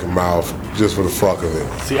the fucking mouth just for the fuck of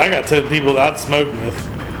it. See, I got 10 people that I'd smoke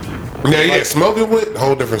with. Yeah, smoking with,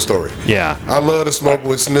 whole different story. Yeah. I love to smoke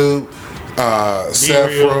with Snoop,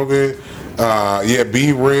 Seth Rogen,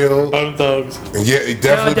 Be Real. Bone Thugs. Yeah,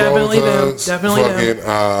 definitely Bone Thugs. Definitely fucking,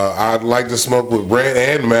 I'd like to smoke with Red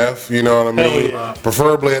and Meth, you know what I mean? Yeah.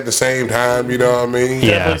 Preferably at the same time, you know what I mean?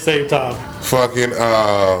 Yeah. Definitely same time. Fucking,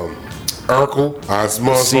 Urkel. I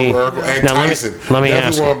smoke Urkel. And now Tyson. Let me definitely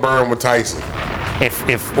ask want to burn with Tyson.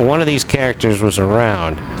 If one of these characters was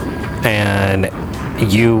around and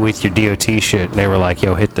you with your DOT shit, and they were like,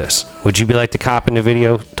 yo, hit this. Would you be like the cop in the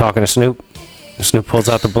video talking to Snoop? Snoop pulls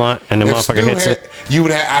out the blunt and the If motherfucker Snoop hits had, it.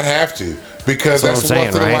 I'd have to. Because That's that's what I'm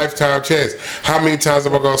once in saying, a right? lifetime chance. How many times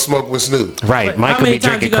am I gonna smoke with Snoop? Right. Mike How could many be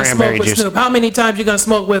times you drinking gonna smoke cranberry with juice. Snoop? How many times you gonna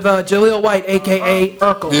smoke with Jaleel White, aka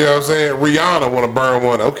Urkel? You know what I'm saying? Rihanna want to burn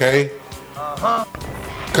one. Okay.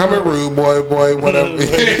 Come here, rude boy, whatever.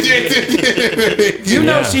 You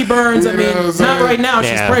know Yeah. she burns. I You know mean, what I'm not saying? right now.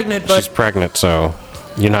 She's pregnant, but she's pregnant, so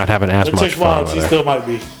you're not having as It much takes a while. fun She with her. still might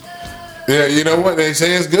be. Yeah, you know what? They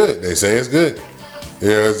say it's good. Yeah,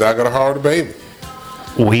 it's not gonna harm the baby.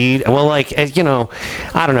 Weed. Well, like, you know,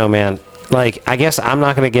 I don't know, man. Like, I guess I'm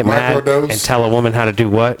not going to get mad Microdose? and tell a woman how to do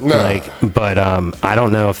what. No. Like, but I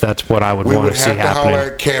don't know if that's what I would We want would to see have to holler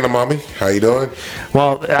happening. at Canna Mommy. How you doing?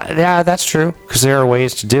 Well, yeah, that's true because there are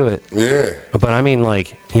ways to do it. Yeah. But I mean,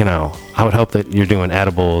 like, you know, I would hope that you're doing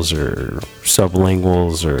edibles or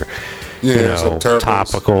sublinguals or Yeah, you know, some terpenes.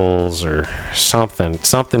 topicals or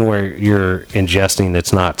something where you're ingesting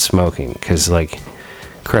that's not smoking. Because, like,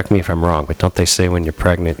 correct me if I'm wrong, but don't they say when you're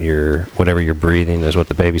pregnant, whatever you're breathing is what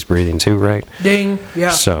the baby's breathing too, right? ding,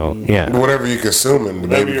 yeah. So yeah, Whatever you're consuming, the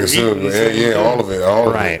baby you're consuming. eating, Yeah, all of it. All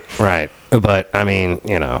of it. right. But I mean,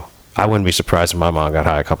 you know, I wouldn't be surprised if my mom got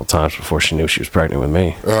high a couple times before she knew she was pregnant with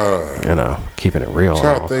me. You know, keeping it real. I'm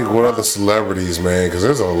trying to think what other celebrities, man, because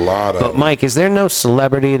there's a lot of. But Mike, is there no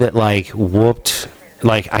celebrity that like whooped?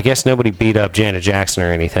 Like, I guess nobody beat up Janet Jackson or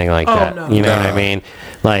anything like that. no. You know what Nah. I mean?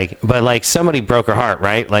 Like, but like somebody broke her heart,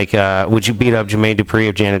 right? Like, would you beat up Jermaine Dupri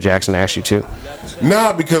if Janet Jackson asked you to?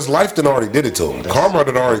 Nah, because life done already did it to him. Karma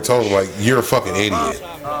done already told him, like, you're a fucking idiot.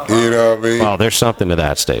 You know what I mean? Well, there's something to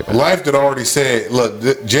that statement. Life done already said, look,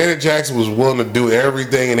 Janet Jackson was willing to do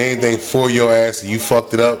everything and anything for your ass, and you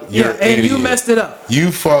fucked it up. You're Yeah, an and idiot. you messed it up.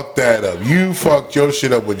 You fucked that up. You fucked your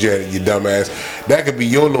shit up with Janet, you dumbass. That could be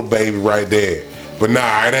your little baby right there. But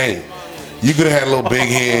nah, it ain't. You could have had a little big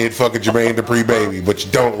head fucking Jermaine Dupri baby, but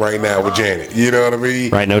you don't right now with Janet. You know what I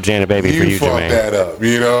mean? Right, no Janet baby for you, fucked Jermaine. that up.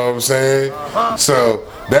 You know what I'm saying? So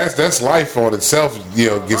that's life on itself.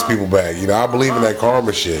 You know, gets people back. You know, I believe in that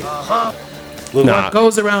karma shit. Nah,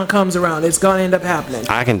 Goes around, comes around. It's gonna end up happening.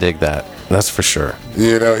 I can dig that. That's for sure.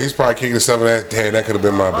 You know, he's probably kicking himself in that. Damn, that could have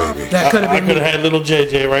been my baby. That could have I been could me. have had little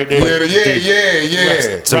JJ right there.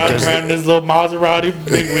 Yeah. So Riding does, around in this little Maserati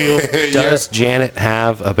big wheel. does Janet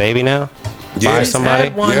have a baby now? Yeah. By She's somebody?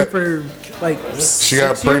 had one Yeah. for like. She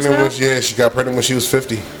got 6 years pregnant now? when she got pregnant when she was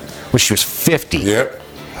 50. When she was 50. Yep.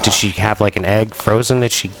 Did she have like an egg frozen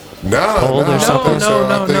that she No, Cold or No, something?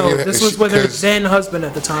 no. This was with her then husband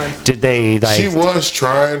at the time. did they like? She was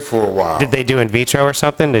trying for a while. Did they do in vitro or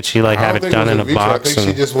something? Did she like I have don't it think done was in a vitro. I box think she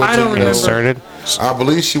and just went I to, don't you know, remember. inserted? I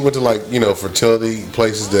believe she went to like, you know, fertility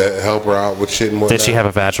places to help her out with shit and whatnot. Did she have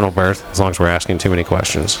a vaginal birth? As long as we're asking too many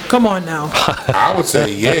questions. Come on now. I would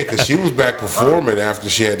say yeah, because she was back performing after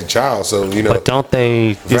she had the child. So, you know, But don't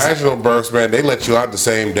they? vaginal births, man, they let you out the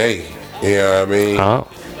same day. You know what I mean? Oh.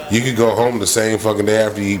 You could go home the same fucking day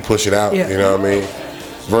after you push it out. Yeah. You know what I mean?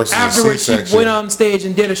 Versus Afterwards, a she C-section. went on stage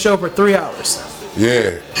and did a show for 3 hours.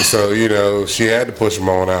 Yeah. So, you know, she had to push them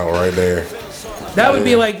on out right there. That would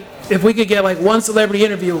be like if we could get like one celebrity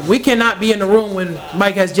interview. We cannot be in the room when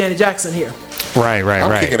Mike has Janet Jackson here. Right.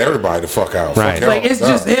 I'm kicking everybody the fuck out. Right. Fuck Like y'all. it's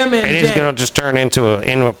just him and It is Janet. going to just turn into an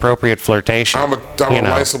inappropriate flirtation. I'm you gonna know.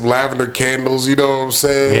 light some lavender candles. You know what I'm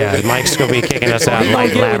saying? Yeah, Mike's going to be kicking us out, He gonna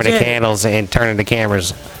lighting get with lavender Janet. candles and turning the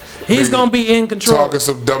cameras. He's gonna be in control. Talking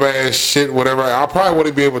some dumbass shit, whatever. I probably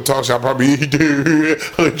wouldn't be able to talk shit. I'll probably be,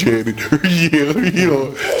 Janet, yeah, you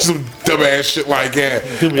know, some dumbass shit like that.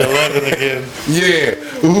 Could be 11 again. Yeah.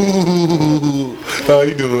 Ooh, how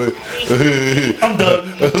you doing? I'm done.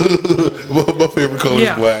 my favorite color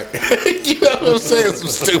Yeah. is black. You know what I'm saying? Some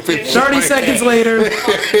stupid shit. 30 like seconds that. later,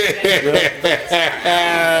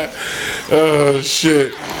 Oh,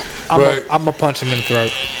 shit. Right. I'm gonna punch him in the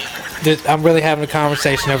throat. I'm really having a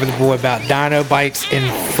conversation over the boy about Dino Bites and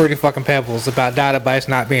Fruity fucking Pebbles, about Dino Bites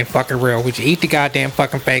not being fucking real. Would you eat the goddamn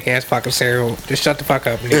fucking fake ass fucking cereal? Just shut the fuck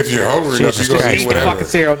up. If you're hungry enough, Jesus you're going to Christ, eat Eat the whatever. fucking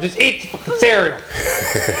cereal. Just eat the fucking cereal.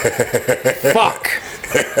 Fuck.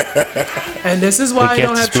 and this is why I Get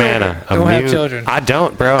don't have this man children. a Don't have mute. children. I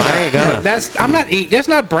don't, bro. I ain't gonna. That's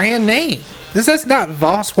not brand name. That's not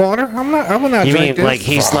Voss water. I will not You drink mean this. like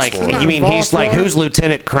he's Voss like water. you mean he's like Voss who's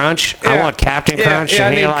Lieutenant Crunch? I Yeah. want Captain Yeah, Crunch, yeah, I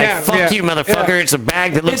and you're need like, Cap- fuck yeah, you, motherfucker! yeah. It's a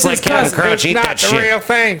bag that looks It's like Captain disgusting. Crunch. Eat not that the shit. real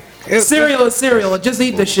thing. Cereal is cereal. Just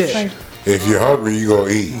eat the shit. If you're hungry, you're going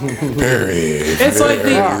to eat. Period. It's like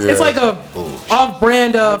it's like a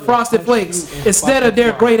off-brand Frosted Flakes. Instead of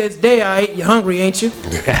their greatest day, I ate. You hungry, ain't you?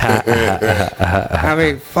 I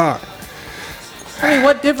mean, fuck. I mean,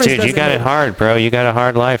 what difference Dude, does you got it it make? hard, bro. You got a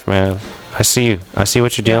hard life, man. I see you. I see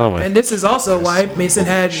what you're dealing with. And this is also why Mason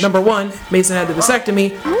had, number one, Mason had the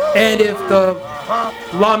vasectomy. And if the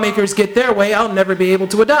lawmakers get their way, I'll never be able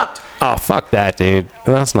to adopt. Oh, fuck that, dude.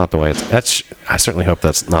 That's not the way it's... I certainly hope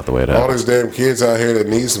that's not the way it is. All these damn kids out here that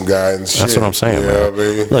need some guidance. That's what I'm saying, Yeah, man.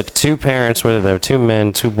 baby. Look, two parents, whether they're two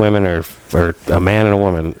men, two women, or a man and a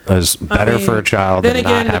woman, is better for a child Then than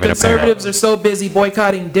again, not the having a parent. conservatives are so busy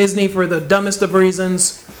boycotting Disney for the dumbest of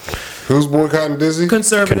reasons. Who's boycotting Disney?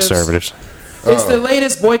 Conservatives. It's the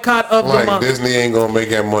latest boycott of the Like, month. Disney ain't gonna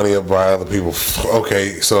make that money up by other people.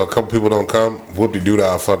 Okay, so a couple people don't come, whoop-de-doo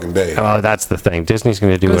our fucking day. Oh, that's the thing. Disney's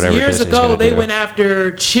going to do Because whatever years Disney's ago, gonna they do. went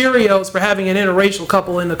after Cheerios for having an interracial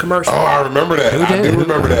couple in the commercial. Oh, I remember that. I do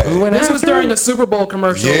remember that. Who went This was after during it? a Super Bowl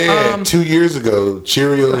commercial. Yeah, 2 years ago,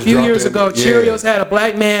 Cheerios. A few dropped years in- ago, yeah. Cheerios had a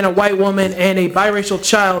black man, a white woman, and a biracial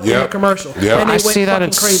child in Yep. a commercial. Yep. And they I went see that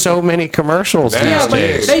in fucking crazy. so many commercials That's these Yeah, but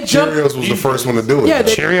days. they jumped- Cheerios was the first one to do it. Yeah,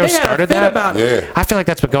 they Cheerios had a started fit that? about it. Yeah. I feel like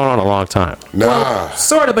that's been going on a long time. Nah. Well,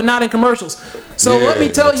 sort of, but not in commercials. So Yeah, let me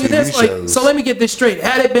tell you TV this. Like, shows. so let me get this straight.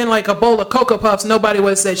 Had it been like a bowl of Cocoa Puffs, nobody would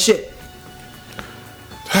have said shit.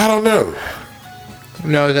 I don't know.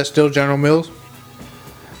 No, is that still General Mills?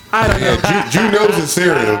 I don't know. Junos is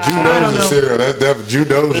cereal. don't Junos know. is cereal. That's definitely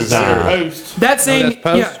Junos is cereal. Post. That same, that's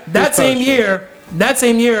Post? yeah, that Who's same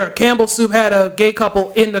Post? year, Campbell Soup had a gay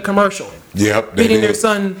couple in the commercial. Yep. they Feeding their did.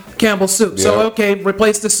 son Campbell Soup. So, Yeah. okay,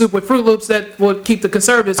 replace the soup with Fruit Loops that would keep the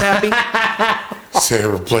conservatives happy. Say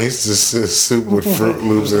replace the soup with Fruit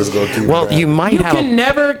Loops and it's gonna keep. Well, it you might You have can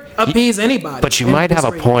never appease anybody. But you in might have this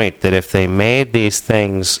a rate. point that if they made these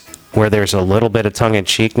things where there's a little bit of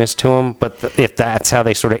tongue-in-cheekness to them, but if that's how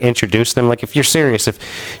they sort of introduce them, like if you're serious, if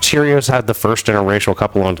Cheerios had the first interracial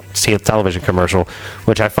couple on television commercial,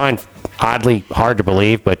 which I find oddly hard to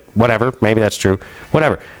believe, but whatever, maybe that's true,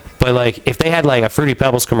 whatever. But like if they had like a Fruity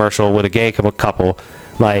Pebbles commercial with a gay couple,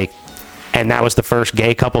 like, and that was the first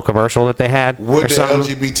gay couple commercial that they had, Would or the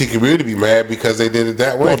something. LGBT community be mad because they did it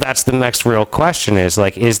that way? Well, that's the next real question is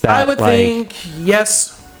like, is that I would like, think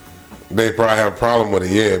yes. They probably have a problem with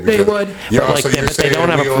it, yeah. They because- would. Yeah, like, so you're but they saying don't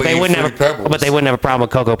have we only they eat wouldn't have Fruity Pebbles. but they wouldn't have a problem with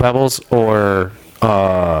Cocoa Pebbles or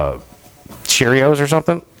Cheerios or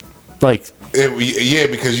something. Like, Yeah,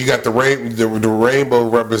 because you got the rainbow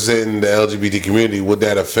representing the LGBT community. Would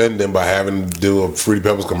that offend them by having to do a Fruity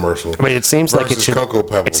Pebbles commercial? I mean, it seems like it versus should. Cocoa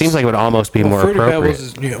Pebbles? It seems like it would almost be more Fruity appropriate.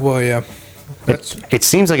 Pebbles is, yeah, well, yeah. That's It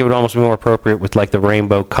seems like it would almost be more appropriate with like the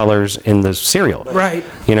rainbow colors in the cereal. Right.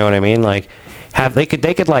 You know what I mean? Like, they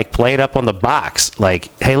could like play it up on the box. Like,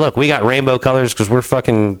 hey, look, we got rainbow colors because we're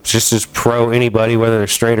fucking just as pro anybody, whether they're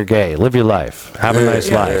straight or gay. Live your life. Have a nice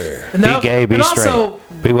Yeah. life. And now- be gay. Be and straight. also,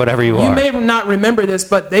 be whatever you You are. may not remember this,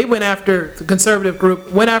 but they went after the conservative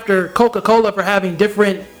group, went after Coca-Cola for having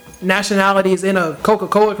different nationalities in a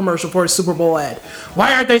Coca-Cola commercial for a Super Bowl ad.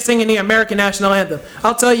 Why aren't they singing the American national anthem?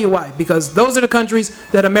 I'll tell you why. Because those are the countries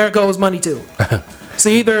that America owes money to. So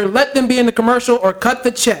either let them be in the commercial or cut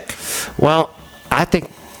the check. Well, I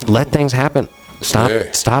think let things happen. Stop Yeah.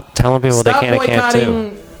 stop telling people Stop they can and can't do.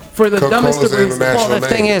 boycotting for the Coca-Cola's dumbest of reasons. international Well, the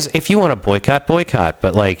thing name. is, if you want to boycott.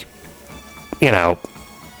 But like, you know,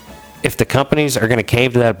 if the companies are going to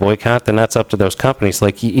cave to that boycott, then that's up to those companies.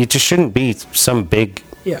 Like, it just shouldn't be some big.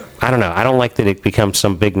 Yeah. I don't know. I don't like that it becomes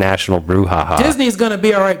some big national brouhaha. Disney's going to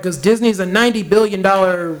be all right because Disney's a $90 billion.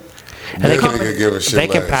 They can give a shit They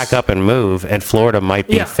can less. pack up and move, and Florida might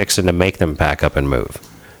be Yeah. fixing to make them pack up and move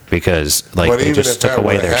because like But they even just if took that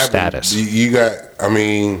away would've their happened, status. You got, I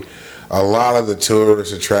mean, a lot of the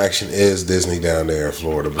tourist attraction is Disney down there in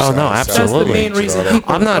Florida. Oh, no, besides South absolutely. That's the main Beach and all reason that.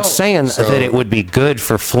 people I'm not go. saying So- that it would be good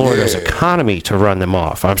for Florida's Yeah. economy to run them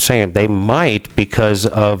off. I'm saying they might because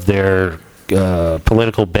of their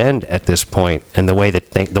political bend at this point and the way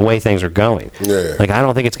the way things are going. Yeah. Like, I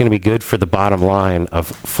don't think it's going to be good for the bottom line of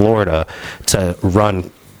Florida to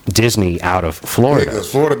run Disney out of Yeah, Florida. because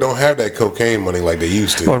Florida don't have that cocaine money like they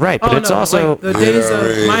used to. Well, right, but Oh, it's no, also like, the days Yeah,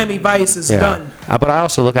 of right. Miami Vice is yeah. done. But I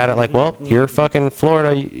also look at it like, well, you're fucking Florida,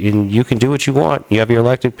 and you can do what you want. You have your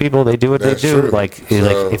elected people; they do what That's they do. true. Like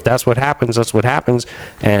So- if that's what happens, that's what happens.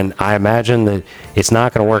 And I imagine that it's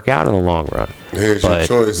not going to work out in the long run. Here's but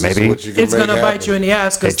your choice. Maybe This is what you can It's make going to happen. bite you in the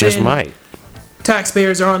ass it because just then might.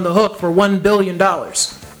 taxpayers are on the hook for $1 billion.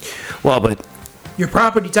 Well, but Your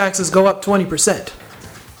property taxes go up 20%.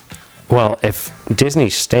 if Disney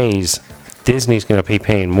stays, Disney's going to be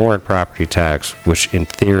paying more in property tax, which in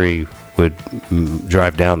theory would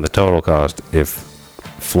drive down the total cost if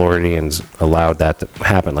Floridians allowed that to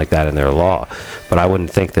happen like that in their law. But I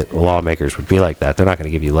wouldn't think that lawmakers would be like that. They're not going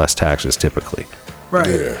to give you less taxes typically. Right.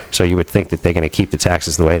 Yeah. So you would think that they're going to keep the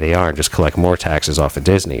taxes the way they are and just collect more taxes off of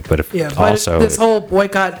Disney. But if Yeah, but also this whole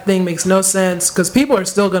boycott thing makes no sense because people are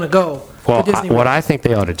still going to go well, to Disney what World. I think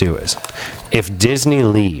they ought to do is, if Disney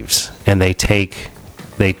leaves and they take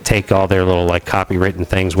all their little like copywritten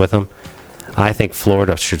things with them, I think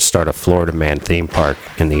Florida should start a Florida Man theme park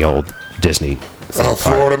in the old Disney.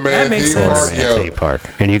 Florida Man That makes theme sense. park, Florida Man theme park,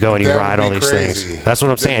 and you go and you that ride would all be these crazy. things. That's what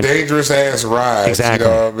I'm The saying. dangerous ass rides. Exactly.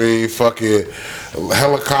 You know what I mean? Fucking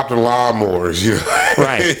helicopter lawnmowers. You know?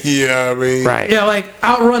 Right. You know what I mean? Right, Yeah, like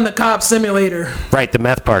Outrun the Cop Simulator. right. The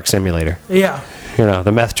meth park simulator. Yeah. You know,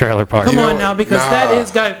 the meth trailer park. Come You on know, now, because nah. that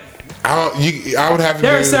is got. I would have to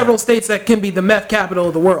There do, are several states that can be the meth capital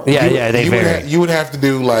of the world. Yeah, they vary. You would have to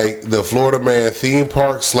do like the Florida Man theme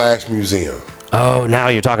park / museum. Oh, now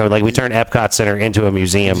you're talking like we turned Epcot Center into a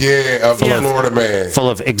museum Yeah, of the Florida Man. full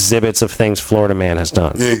of exhibits of things Florida Man has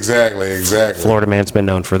done. Yeah, exactly. Florida Man's been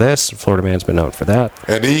known for this. Florida Man's been known for that.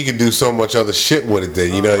 And then you can do so much other shit with it.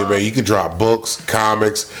 Then you know, what I mean, you can drop books,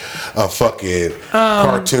 comics, a fucking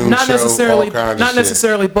cartoon Not show, necessarily, all kinds not of shit.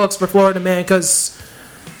 necessarily books for Florida Man, because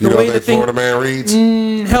You the don't way the think thing, Florida Man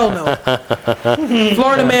reads? hell no.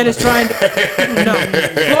 Florida Man is trying to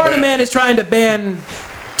Florida Man is trying to ban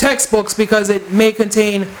textbooks because it may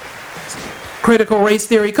contain critical race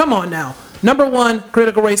theory. Come on now. Number one,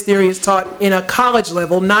 critical race theory is taught in a college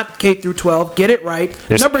level, not K through 12. Get it right.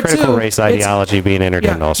 There's Number critical two, race it's- ideology being entered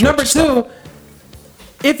in all sorts Number of stuff.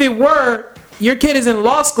 two, if it were, your kid is in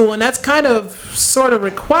law school, and that's kind of sort of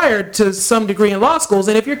required to some degree in law schools.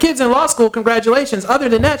 And if your kid's in law school, congratulations. Other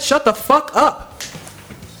than that, shut the fuck up.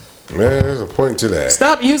 Man, there's a point to that.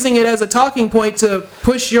 Stop using it as a talking point to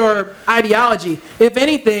push your ideology. If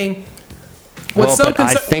anything, what's so Well, but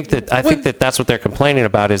I think that that's what they're complaining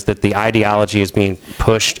about is that the ideology is being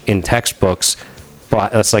pushed in textbooks.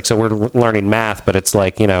 But it's like, so we're learning math, but it's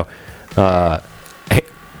like, you know,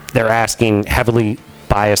 they're asking heavily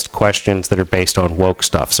biased questions that are based on woke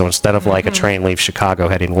stuff. So instead of like a train leaves Chicago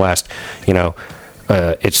heading west, you know,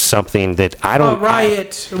 it's something that I a don't.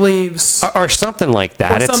 riot leaves. Or something like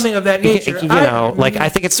that. Or something of that nature. You know, like I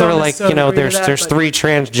think it's sort of don't like, you necessarily know, agree with there's that, but- 3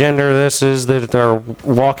 transgender thises that are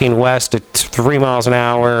walking west at 3 miles an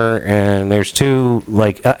hour, and there's 2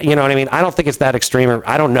 like, you know what I mean? I don't think it's that extreme. Or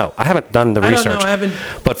I don't know. I haven't done the I research. don't know. I haven't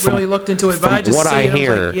but really looked into it, but from I just what see I it, I'm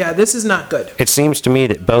hear, like, yeah, this is not good. it seems to me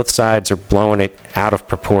that both sides are blowing it out of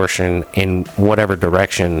proportion in whatever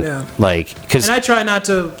direction. Yeah. Like, because And I try not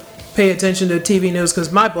to pay attention to TV news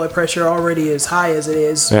because my blood pressure already is high as it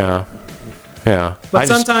is. yeah. But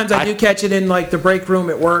sometimes I do catch it in like the break room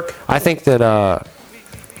at work I think that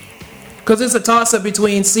because it's a toss up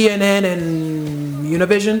between CNN and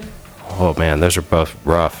Univision. oh man, those are both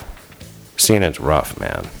rough. CNN's rough,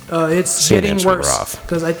 man. It's CNN's getting worse rough.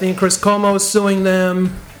 because I think Chris Cuomo is suing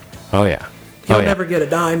them. Oh yeah. He'll Oh, yeah. never get a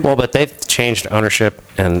dime. Well, but they've changed ownership,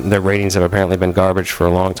 and their ratings have apparently been garbage for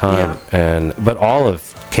a long time. But all of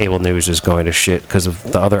cable news is going to shit because of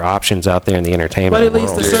the other options out there in the entertainment But at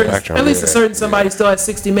least world. a certain, spectrum. at least a certain somebody still has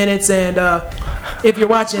 60 Minutes, and if you're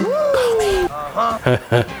watching, call me.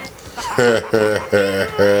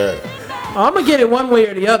 I'm gonna get it one way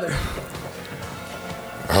or the other.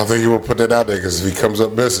 I don't think you will put that out there because if he comes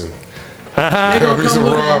up missing, They're There'll gonna be come some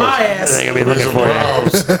looking for robbers. my ass. They're gonna be looking for you.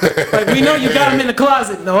 Robs. Like, we know you got him in the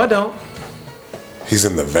closet. No, I don't. He's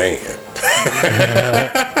in the van.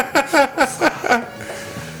 I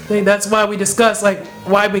think that's why we discuss like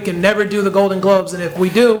why we can never do the Golden Globes, and if we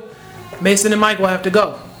do, Mason and Mike will have to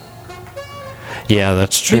go. Yeah,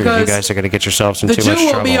 that's true. Because You guys are going to get yourselves in The too Jew much will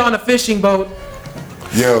trouble. be on a fishing boat.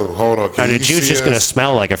 Yo, hold on. Can And the you Jew's see just going to us?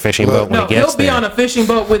 smell like a fishing Look. boat when No, he gets he'll be there. on a fishing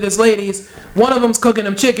boat with his ladies. One of them's cooking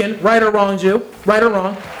him chicken, right or wrong, Jew, right or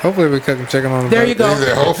wrong. Hopefully we cooking chicken on the There boat. you go. He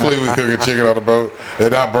said, hopefully we cook a chicken on the boat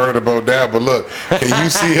and not burn the boat down. But look, can you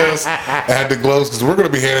see us at the Globes? Because we're going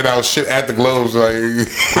to be handing out shit at the Globes. Like,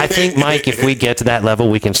 I think, Mike, if we get to that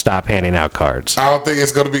level, we can stop handing out cards. I don't think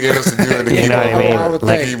it's going to be in us to do it. To You keep know what on I mean? going. would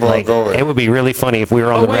Like, think. Keep on like, going. it would be really funny if we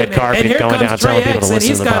were on Oh, the wait red a minute. And carpet here going down comes telling Trey people to X, and listen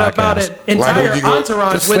he's to the got about podcast. an entire when you go-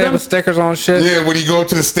 entourage Just with slamming him. stickers on shit. Yeah, when you go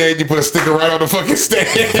to the stand, you put a sticker right on the fucking stand.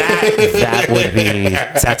 That would be,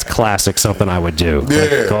 that's classic, something I would do. Like,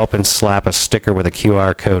 Yeah. go up and slap a sticker with a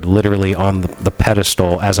QR code literally on the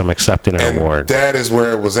pedestal as I'm accepting an And award. that is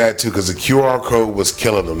where it was at too, because the QR code was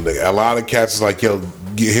killing them. A lot of cats is like, yo,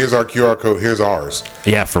 here's our QR code, here's ours.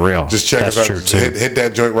 Yeah, for real. Just check That's us out. true, Just too. hit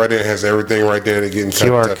that joint right there. It has everything right there to get in touch.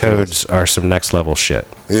 QR touch with us. codes are some next level shit.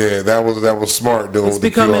 Yeah, that was smart doing It's with the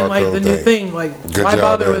becoming QR like code the new thing. Like, Good why Why job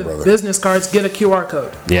bother there, with brother. business cards? Get a QR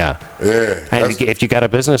code. Yeah. Yeah. And if you got a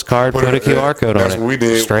business card, put a QR code on it. That's what we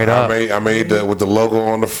did. Straight up. I made with the logo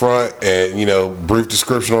on the front and, brief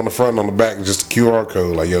description on the front and on the back and just a QR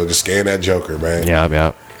code. Like, yo, just scan that joker, man.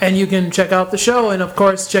 Yeah. And you can check out the show, and of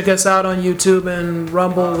course, check us out on YouTube and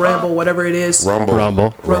Rumble, Ramble, whatever it is.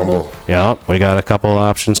 Rumble. Yeah, we got a couple of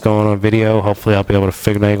options going on video. Hopefully, I'll be able to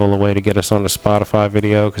finagle a way to get us on the Spotify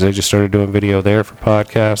video because they just started doing video there for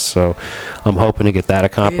podcasts. So I'm hoping to get that Hey,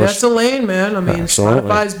 accomplished. that's a lane, man. I mean, Absolutely.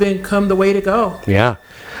 Spotify's become the way to go. Yeah.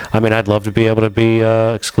 I mean, I'd love to be able to be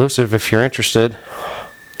exclusive if you're interested.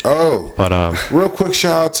 Oh, But real quick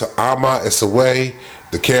shout out to Ama Isaway,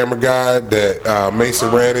 the camera guy that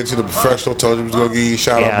Mason ran into, the professional. Told you he was gonna give you a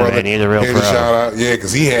shout out, brother. Man, he's a real Here's pro. shout out, yeah,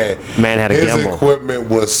 because he had Man had a his gimbal. equipment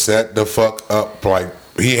was set the fuck up, like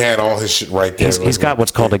he had all his shit right there. he's got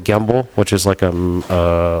what's called a gimbal, which is like a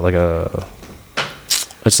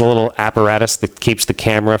it's a little apparatus that keeps the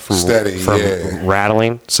camera from Steady, yeah.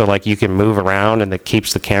 rattling. So like you can move around and it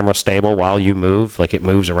keeps the camera stable while you move. Like it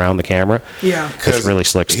moves around the camera. Yeah. It's really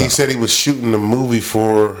slick stuff. He said he was shooting a movie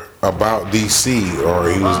about DC,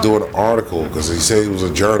 or he was doing an article because he said he was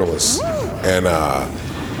a journalist, and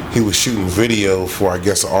he was shooting video for, I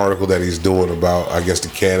guess, an article that he's doing about, I guess, the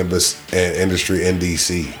cannabis industry in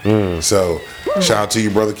DC. So, shout out to you,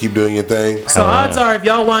 brother. Keep doing your thing. So odds are, if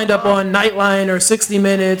y'all wind up on Nightline or 60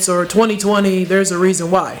 Minutes or 2020, there's a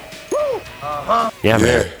reason why. Yeah,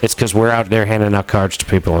 man. It's because we're out there handing out cards to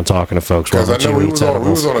people and talking to folks. Because I know we was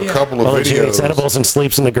on a couple of Well, Jimmy eats videos. edibles and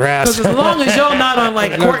sleeps in the grass. Because as long as y'all not on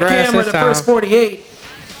like No court grass cam or this the time. first 48,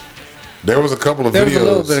 There was a couple of There was videos. a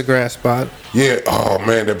little bit of grass spot. Yeah. Oh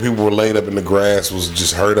man, that people were laid up in the grass, was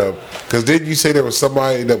just hurt up. Because didn't you say there was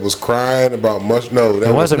somebody that was crying about mush? No, that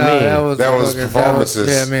It wasn't me. That was performances.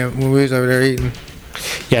 Yeah, man, when we was over there eating.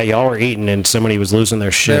 Yeah, y'all were eating and somebody was losing their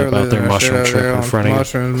They shit were about their losing mushroom shit over trip there in on front of you.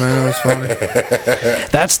 mushrooms, man. It was funny.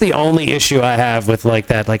 That's the only issue I have with like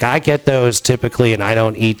that. Like I get those typically and I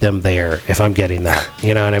don't eat them there if I'm getting that.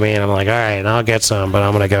 You know what I mean? I'm like, all right, I'll get some, but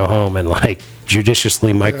I'm going to go home and like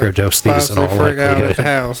judiciously microdose these in Possibly all freak out at the likelihood.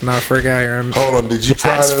 house, not freak out here. Hold on, did you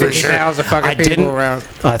try That's for the? sure. Thousands of fucking I people didn't. around.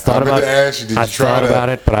 I thought I meant about to ask you, did I you try thought about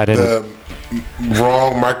it, but I didn't. The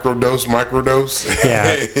wrong microdose.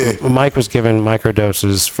 Yeah, Mike was given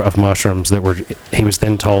microdoses of mushrooms that were. He was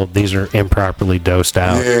then told these are improperly dosed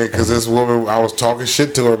out. Yeah, because this woman, I was talking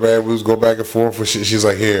shit to her, man. We was going back and forth for shit. She's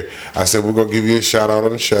like, here. I said, we're going to give you a shout out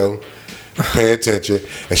on the show. Pay attention.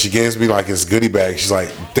 And she gives me like this goodie bag. She's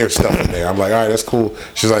like, there's stuff in there. I'm like, all right, that's cool.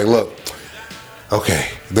 She's like, look, okay,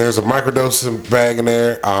 there's a microdose bag in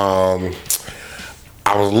there.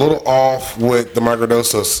 I was a little off with the microdose,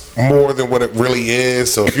 so it's more than what it really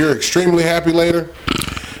is. So if you're extremely happy later,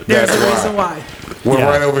 there's that's a reason why. Went Yeah.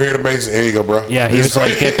 right over here to Mason. Here you go, bro. Yeah, he was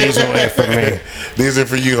like, get these away from me. These are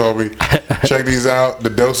for you, homie. Check these out. The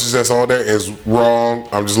dosage that's on there is wrong.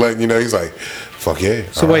 I'm just letting you know. He's like, fuck yeah.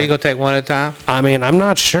 So what, you gonna take one at a time? I mean, I'm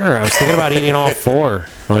not sure. I was thinking about eating all four.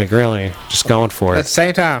 Like really, just going for At it. the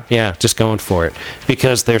same time? Yeah, just going for it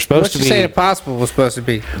because they're supposed What's to she be. say the possible was supposed to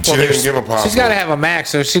be? She didn't give a possible. She's got to have a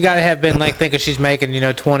max, so she's got to have been like thinking she's making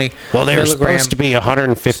 20 Well, they're milligrams supposed to be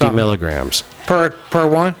 150 something. milligrams per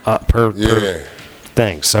one. per Yeah.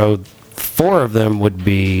 thing. So 4 of them would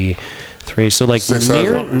be 3. So like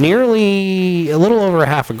 600. nearly a little over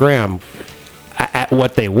half a gram at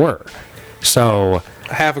what they were. So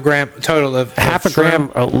Half a gram total of half a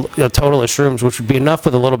shrimp. gram a total of shrooms, which would be enough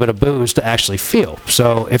with a little bit of booze to actually feel.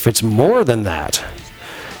 So if it's more than that,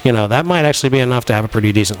 that might actually be enough to have a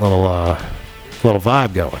pretty decent little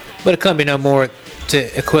vibe going. But it couldn't be no more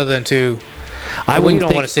to equivalent to. I You wouldn't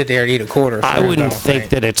don't want to think. sit there and eat a quarter. of I shrimp, wouldn't don't think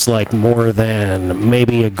that it's like more than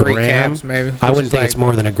maybe a 3 gram. caps, maybe, I which wouldn't is think it's like-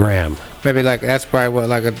 more than a gram. Maybe like that's probably what,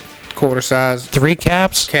 like a quarter size 3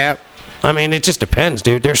 caps? cap. I mean, it just depends,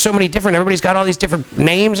 dude. There's so many different. Everybody's got all these different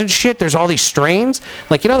names and shit. There's all these strains.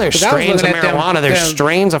 Like there's But I was strains of looking at them- marijuana. There's them-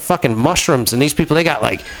 strains of fucking mushrooms, and these people they got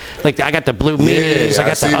like I got the blue minis. I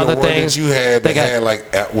got seen the other one things. that you had. They That got had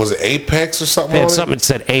like, was it Apex or something? they on had it? something that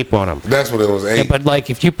said ape on them. That's what it was. Yeah, but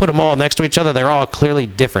like if you put them all next to each other, they're all clearly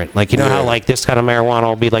different. Like how Yeah. like this kind of marijuana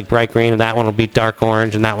will be like bright green, and that one will be dark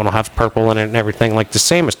orange, and that one will have purple in it and everything. Like the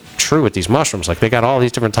same is true with these mushrooms. Like they got all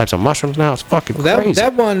these different types of mushrooms now. It's fucking crazy.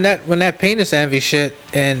 That one, when that penis envy shit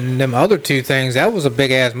and them other 2 things, that was a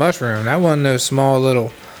big ass mushroom. That wasn't no small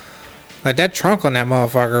little. Like that trunk on that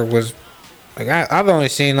motherfucker was Like I've only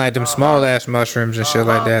seen like them small ass mushrooms and shit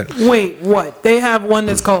like that. Wait, what? They have one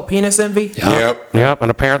that's called penis envy? Yep. Yep,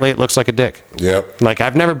 and apparently it looks like a dick. Yep. Like,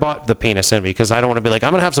 I've never bought the penis envy because I don't want to be like,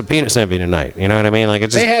 I'm going to have some penis envy tonight. You know what I mean? Like,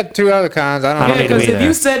 it's just, They had 2 other kinds. I don't I know. don't Yeah, need to because be if there.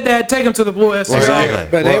 you said that, take them to the Blue SC. Exactly.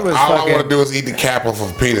 But they was all I fucking- want to do is eat the cap off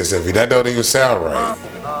of penis envy. That don't even sound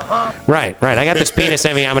right. right. I got this penis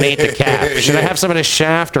envy. I'm going to eat the cap. Should I have some of this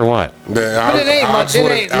shaft or what? But it ain't much.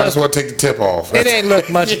 I just want to take the tip off. It ain't look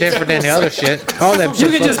much different than the other shit. All them You shits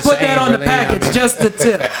can look just put that same, on the really, yeah. package, just the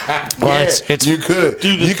tip. Well, Yeah, it's you could.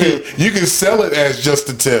 You can sell it as just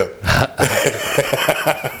a tip.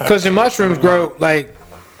 Because the mushrooms grow like.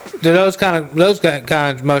 Do those kind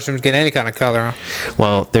of mushrooms get any kind of color? Huh?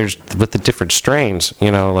 well, there's with the different strains,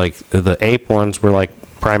 you know, like the ape ones were like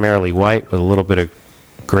primarily white with a little bit of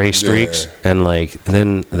gray streaks, and like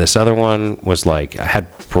then this other one was like had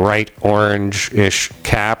bright orange-ish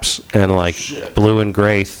caps and like blue and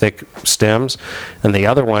gray thick stems, and the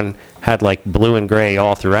other one had like blue and gray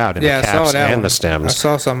all throughout in Yeah, the I saw caps that and one. the stems. I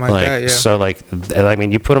saw something like that, yeah. So like, I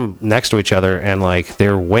mean, you put them next to each other and like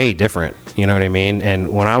they're way different. You know what I mean?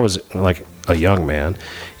 And when I was like a young man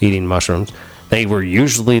eating mushrooms, they were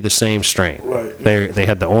usually the same strain. Right. They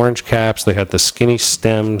had the orange caps, they had the skinny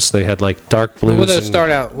stems, they had like dark blues. Well, they and- start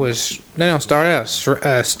out was they don't start out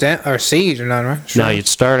stem or seeds or nothing, right? No, you'd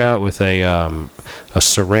start out with a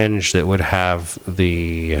syringe that would have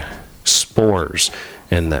the spores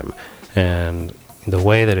in them, and the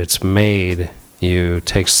way that it's made, you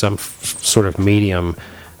take some sort of medium,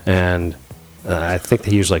 and I think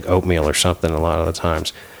they use like oatmeal or something a lot of the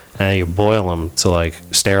times, and you boil them to like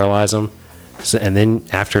sterilize them, and then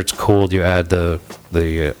after it's cooled, you add the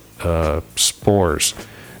spores,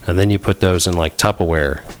 and then you put those in like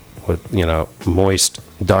Tupperware with, you know, moist,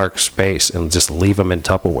 dark space, and just leave them in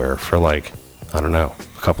Tupperware for like, I don't know,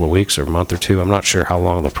 a couple of weeks or a month or two. I'm not sure how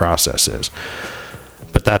long the process is,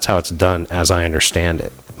 but that's how it's done as I understand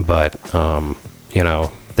it. But, you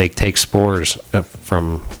know, they take spores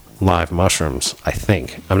from live mushrooms, I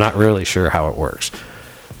think. I'm not really sure how it works,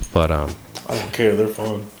 but I don't care. They're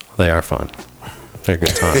fun. they are fun. They're a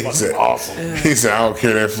good time. He said, Awesome. he said, I don't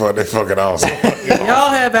care. They're fun. They're fucking awesome.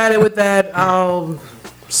 Y'all have at it with that. I'll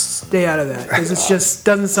stay out of that because it just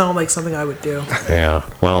doesn't sound like something I would do. Yeah.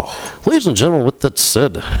 Well, ladies and gentlemen, with that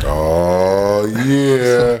said, Oh,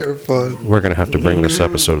 yeah. we're going to have to bring this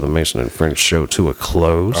episode of the Mason and Friends show to a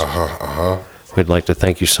close. We'd like to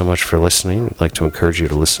thank you so much for listening. We'd like to encourage you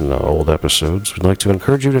to listen to old episodes. We'd like to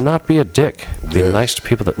encourage you to not be a dick. Be nice to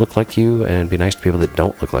people that look like you, and be nice to people that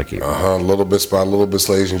don't look like you. Little bits by little bits,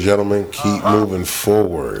 ladies and gentlemen. Keep moving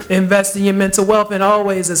forward. Invest in your mental wealth, and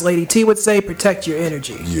always, as Lady T would say, protect your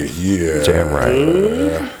energy. Yeah. Damn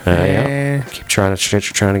right. Yeah. Keep trying to shit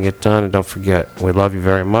you're trying to get done, and don't forget, we love you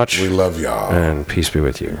very much. We love y'all. And peace be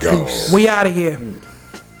with you. Go. We out of here.